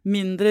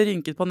 mindre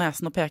rynket på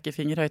nesen og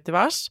pekefinger høyt I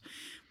værs,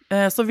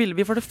 så ville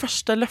vi for det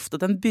første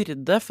løftet en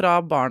byrde fra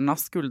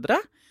barnas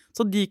skuldre,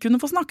 så de kunne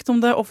få snakket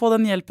om det og få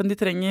den hjelpen de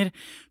trenger,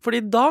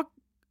 fordi da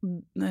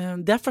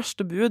det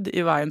første bud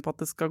I veien på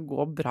at det skal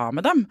gå bra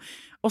med dem.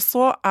 Og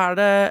så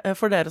det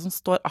for dere som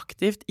står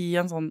aktivt I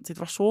en sånn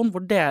situasjon hvor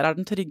dere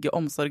den trygge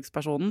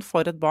omsorgspersonen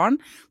for et barn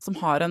som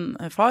har en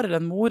far eller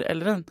en mor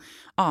eller en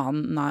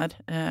annen nær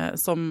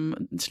som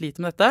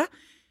sliter med dette.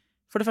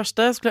 For det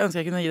første skulle jeg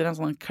ønske jeg kunne gi dere en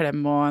sånn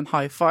klem og en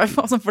high five,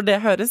 altså for det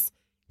høres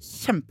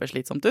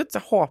kjempeslitsomt ut, så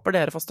jeg håper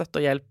dere får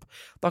støtte og hjelp.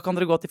 Da kan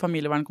dere gå til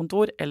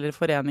familievernkontor eller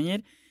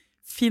foreninger.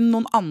 Finn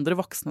noen andre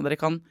voksne dere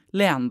kan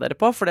lene dere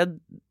på, for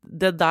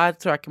det der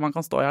tror jeg ikke man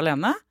kan stå I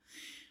alene.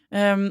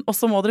 Og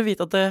så må dere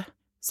vite at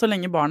så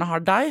lenge barna har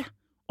deg,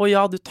 og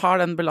ja, du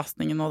tar den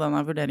belastningen og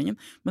denne vurderingen,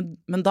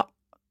 men da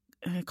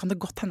kan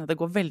det godt hende det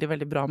går veldig,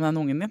 veldig bra med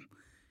den ungen din.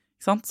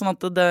 Ikke sant? Sånn at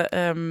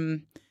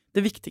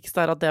det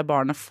viktigste at det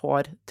barnet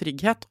får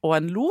trygghet og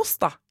en los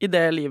da, I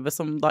det livet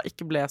som da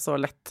ikke ble så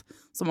lett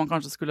som man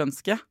kanskje skulle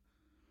ønske.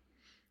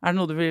 Det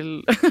noe du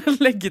vil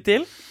legge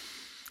til?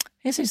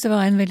 Jeg synes det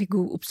var en veldig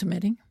god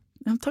oppsummering.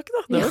 Ja, takk da,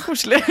 det var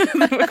koselig.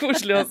 Det var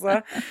koselig også.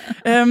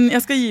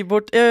 Jeg skal gi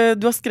bort,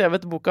 du har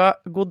skrevet boka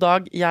God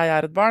dag, jeg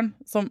er et barn,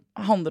 som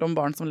handler om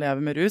barn som lever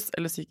med rus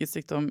eller psykisk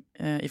sykdom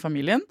i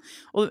familien.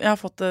 Og jeg har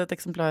fått et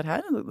eksemplar her,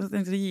 jeg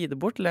tenkte å gi det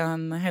bort til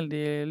en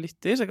heldig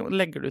lytter, så jeg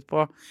legger det ut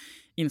på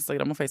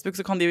Instagram og Facebook,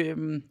 så kan de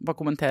bare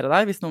kommentere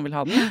deg hvis noen vil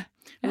ha den.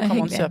 Så kan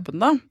man kjøpe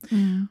den da.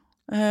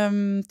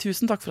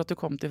 Tusen takk for at du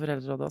kom til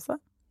Foreldrerådet også.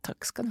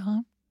 Takk skal du ha.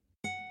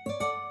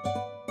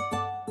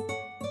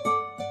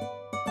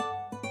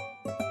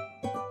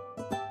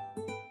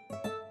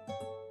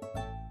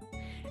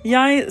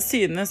 Jeg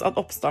synes at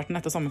oppstarten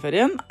etter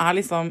sommerferien er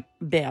liksom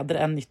bedre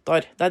enn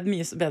nyttår. Det er et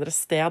mye bedre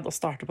sted å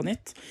starte på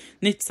nytt.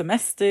 Nytt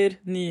semester,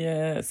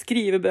 nye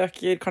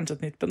skrivebøker, kanskje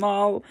et nytt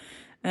pennal.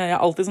 Jeg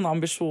har alltid sånne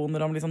ambisjoner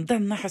om liksom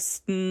denne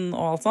høsten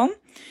og alt sånn.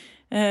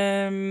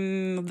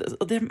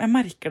 Og jeg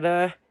merker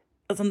det,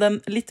 altså den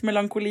litt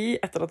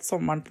melankoli etter at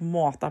sommeren på en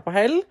måte er på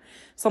hell,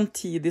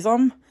 samtidig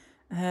som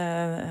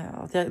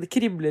at det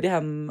kribler i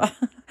hendene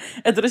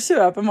etter å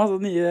kjøpe masse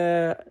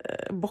nye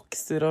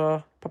bokser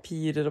og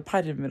papirer og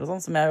permer og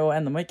sånn, som jeg jo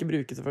enda må ikke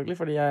bruke selvfølgelig,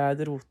 fordi jeg er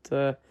et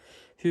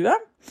rotehue.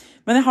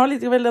 Men jeg har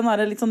likevel den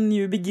der litt sånn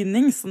new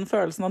beginnings, den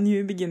følelsen av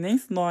new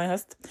beginnings nå i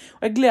høst.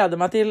 Og jeg gleder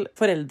meg til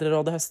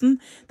Foreldrerådet høsten.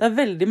 Det er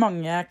veldig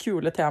mange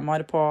kule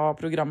temaer på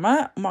programmet,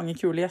 mange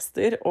kule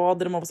gjester, og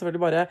dere må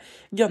selvfølgelig bare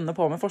gønne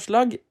på med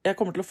forslag. Jeg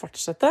kommer til å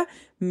fortsette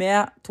med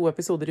 2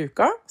 episoder i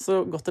uka, så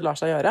godt det lar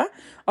seg gjøre.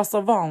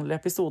 Altså vanlige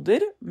episoder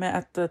med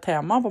et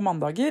tema på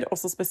mandager, og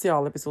så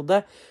spesialepisode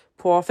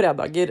på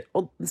fredager.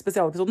 Og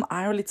spesialepisoden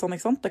er jo litt sånn,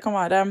 ikke sant? Det kan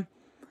være...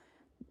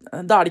 Da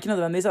er det ikke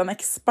nødvendigvis en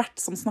ekspert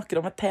som snakker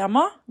om et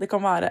tema. Det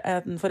kan være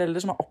en forelder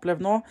som har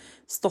opplevd noe,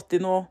 stått i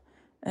noe,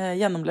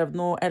 gjennomlevd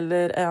noe,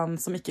 eller en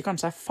som ikke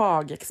kanskje er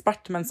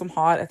fagekspert, men som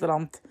har et eller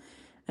annet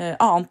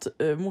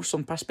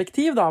morsomt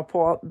perspektiv da,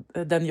 på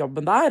den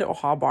jobben der, å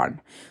ha barn.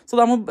 Så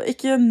da må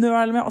ikke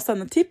nøle med å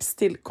sende tips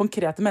til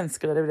konkrete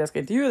mennesker dere vil jeg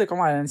skal intervjue. Det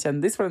kan være en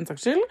kjendis for den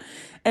saks skyld.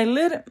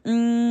 Eller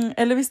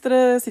hvis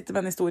dere sitter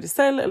med en historie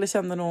selv, eller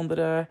kjenner noen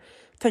dere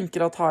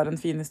tenker at har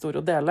en fin historie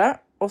å dele.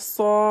 Og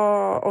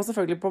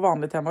selvfølgelig på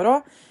vanlige temaer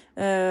også.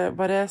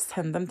 Bare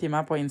send dem til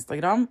meg på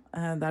Instagram.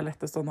 Det er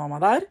lettest å nå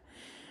meg der.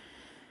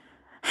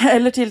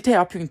 Eller til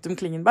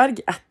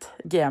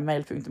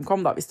thea.klingenberg@gmail.com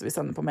da, hvis du vil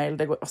sende på mail.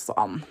 Det går også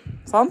an.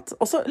 Sant?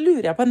 Og så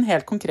lurer jeg på en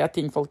helt konkret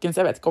ting, folkens.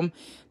 Jeg vet ikke om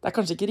det er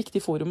kanskje ikke riktig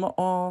forum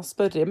å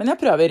spørre i, men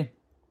jeg prøver.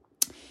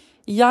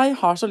 Jeg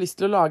har så lyst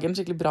til å lage en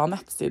skikkelig bra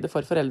nettside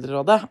for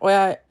Foreldrerådet, og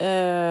jeg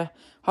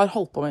har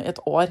holdt på med et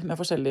år med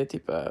forskjellige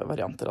typer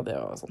varianter av det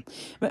og sånn.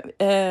 Men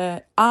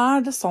er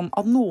det sånn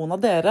at noen av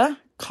dere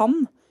kan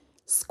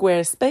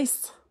Squarespace?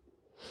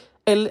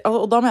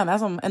 Og da mener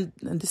jeg som en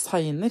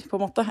designer på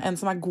en måte, en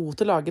som er god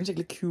til å lage en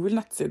skikkelig kul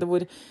nettside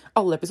hvor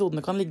alle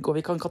episodene kan ligge og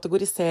vi kan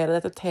kategorisere det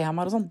etter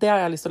temaer og sånn. Det har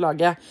jeg lyst til å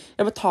lage.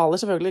 Jeg betaler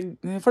selvfølgelig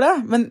for det,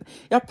 men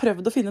jeg har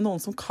prøvd å finne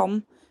noen som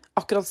kan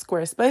akkurat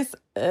Squarespace.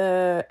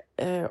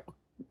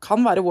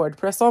 Kan være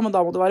WordPress også, men da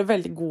må du være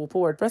veldig god på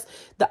WordPress.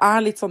 Det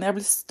er litt sånn, jeg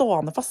blir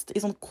stående fast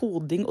i sånn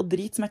koding og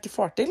drit som jeg ikke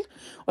får til,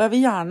 og jeg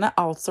vil gjerne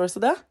outsource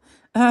det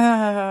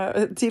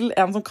til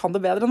en som kan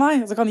det bedre enn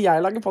meg. Så kan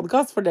jeg lage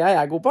podcast, for det er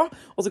jeg god på,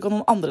 og så kan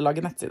noen andre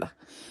lage nettside.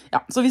 Ja,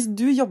 så hvis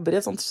du jobber i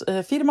et sånt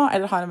firma,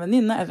 eller har en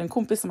venninne eller en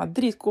kompis som er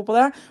dritgod på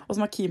det, og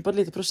som er keen på et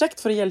lite prosjekt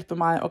for å hjelpe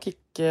meg å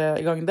kicke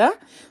i gang det,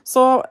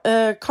 så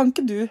kan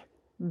ikke du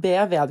be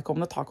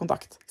vedkommende ta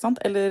kontakt, ikke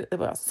sant? Eller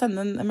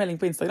sende en melding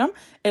på Instagram,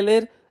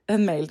 eller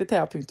en mail til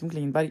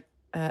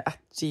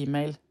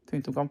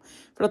thea.klingenberg@gmail.com.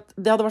 For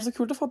det hadde vært så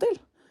kult å få til.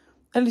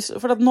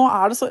 For nå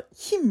er det så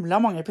himla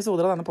mange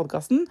episoder av denne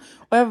podcasten,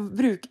 og jeg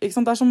bruker, ikke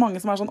sant, det er så mange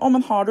som er sånn,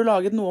 men har du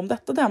laget noe om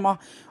dette temaet?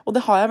 Og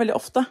det har jeg veldig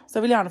ofte, så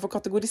jeg vil gjerne få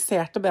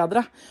kategorisert det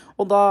bedre.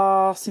 Og da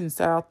synes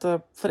jeg at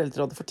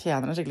Foreldrerådet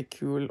fortjener en skikkelig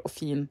kul og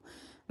fin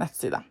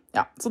nettside.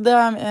 Ja, så det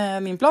er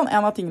min plan.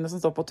 En av tingene som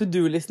står på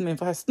to-do-listen min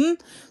for høsten.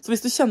 Så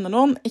hvis du kjenner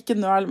noen, ikke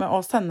nøl med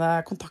å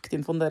sende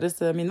kontaktinfoen deres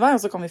min vei,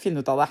 og så kan vi finne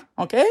ut av det.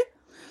 Ok?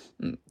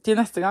 Til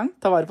neste gang,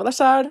 ta vare på deg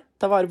selv,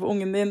 ta vare på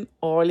ungen din,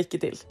 og lykke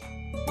til.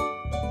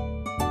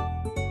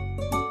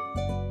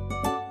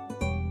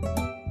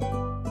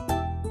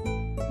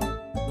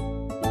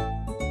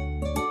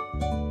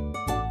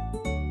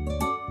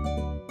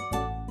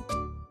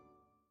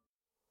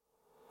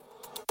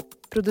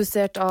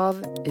 Produsert av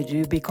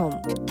Rubicon.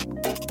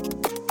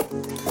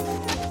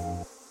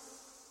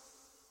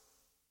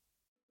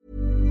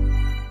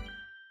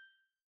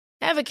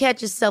 Ever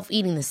catch yourself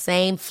eating the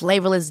same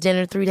flavorless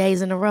dinner 3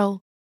 days in a row?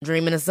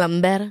 Dreaming of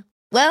something better?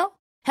 Well,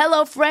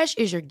 HelloFresh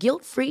is your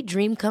guilt-free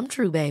dream come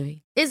true,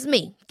 baby. It's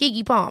me,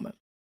 Keke Palmer.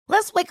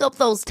 Let's wake up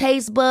those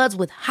taste buds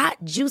with hot,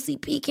 juicy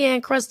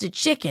pecan-crusted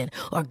chicken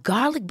or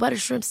garlic butter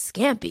shrimp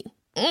scampi.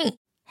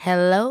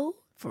 Hello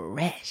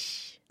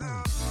Fresh.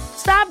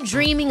 Stop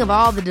dreaming of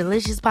all the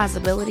delicious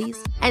possibilities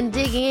and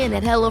dig in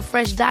at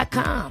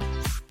HelloFresh.com.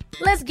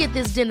 Let's get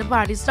this dinner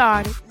party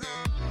started.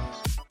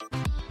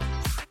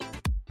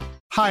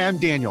 Hi, I'm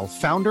Daniel,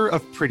 founder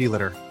of Pretty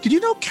Litter. Did you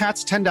know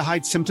cats tend to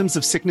hide symptoms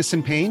of sickness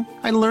and pain?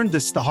 I learned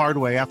this the hard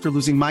way after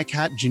losing my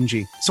cat,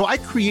 Gingy. So I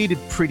created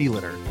Pretty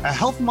Litter, a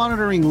health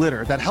monitoring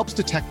litter that helps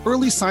detect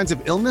early signs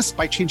of illness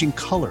by changing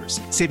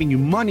colors, saving you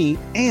money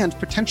and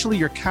potentially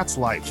your cat's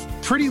life.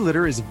 Pretty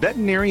Litter is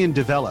veterinarian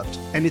developed,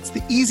 and it's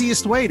the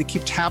easiest way to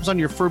keep tabs on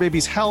your fur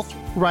baby's health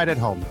right at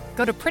home.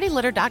 Go to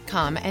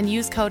prettylitter.com and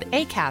use code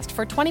ACAST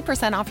for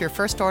 20% off your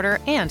first order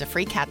and a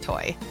free cat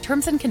toy.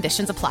 Terms and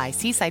conditions apply.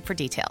 See site for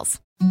details.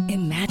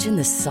 Imagine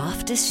the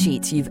softest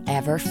sheets you've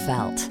ever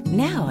felt.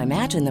 Now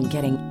imagine them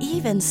getting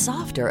even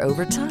softer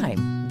over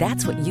time.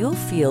 That's what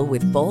you'll feel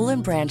with Boll &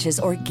 Branch's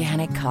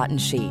organic cotton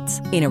sheets.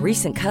 In a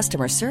recent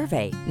customer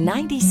survey,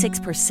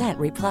 96%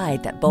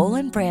 replied that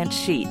Boll & Branch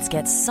sheets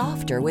get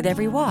softer with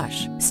every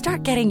wash.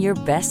 Start getting your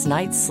best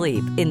night's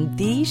sleep in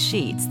these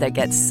sheets that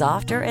get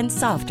softer and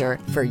softer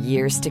for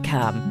years to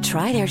come.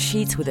 Try their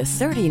sheets with a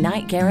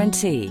 30-night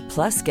guarantee.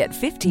 Plus, get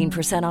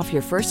 15% off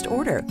your first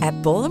order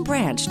at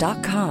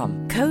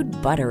bollandbranch.com. Code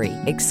BUTTERY.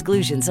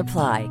 Exclusions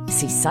apply.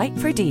 See site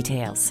for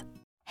details.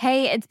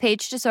 Hey, it's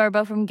Paige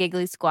DeSorbo from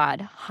Giggly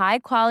Squad. High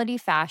quality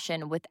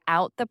fashion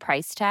without the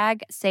price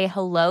tag. Say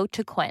hello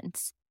to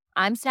Quince.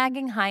 I'm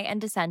snagging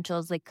high-end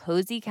essentials like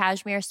cozy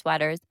cashmere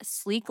sweaters,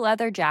 sleek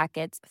leather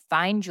jackets,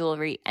 fine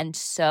jewelry, and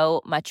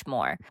so much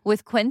more.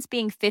 With Quince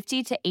being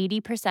 50 to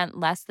 80%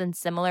 less than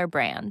similar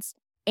brands.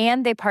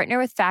 And they partner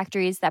with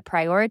factories that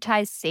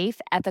prioritize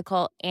safe,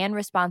 ethical, and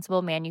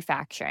responsible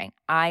manufacturing.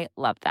 I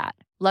love that.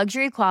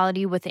 Luxury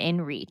quality within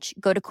reach.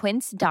 Go to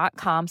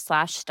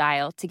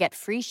quince.com/style to get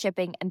free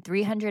shipping and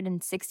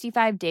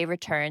 365-day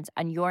returns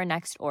on your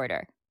next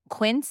order.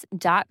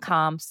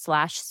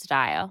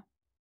 Quince.com/style.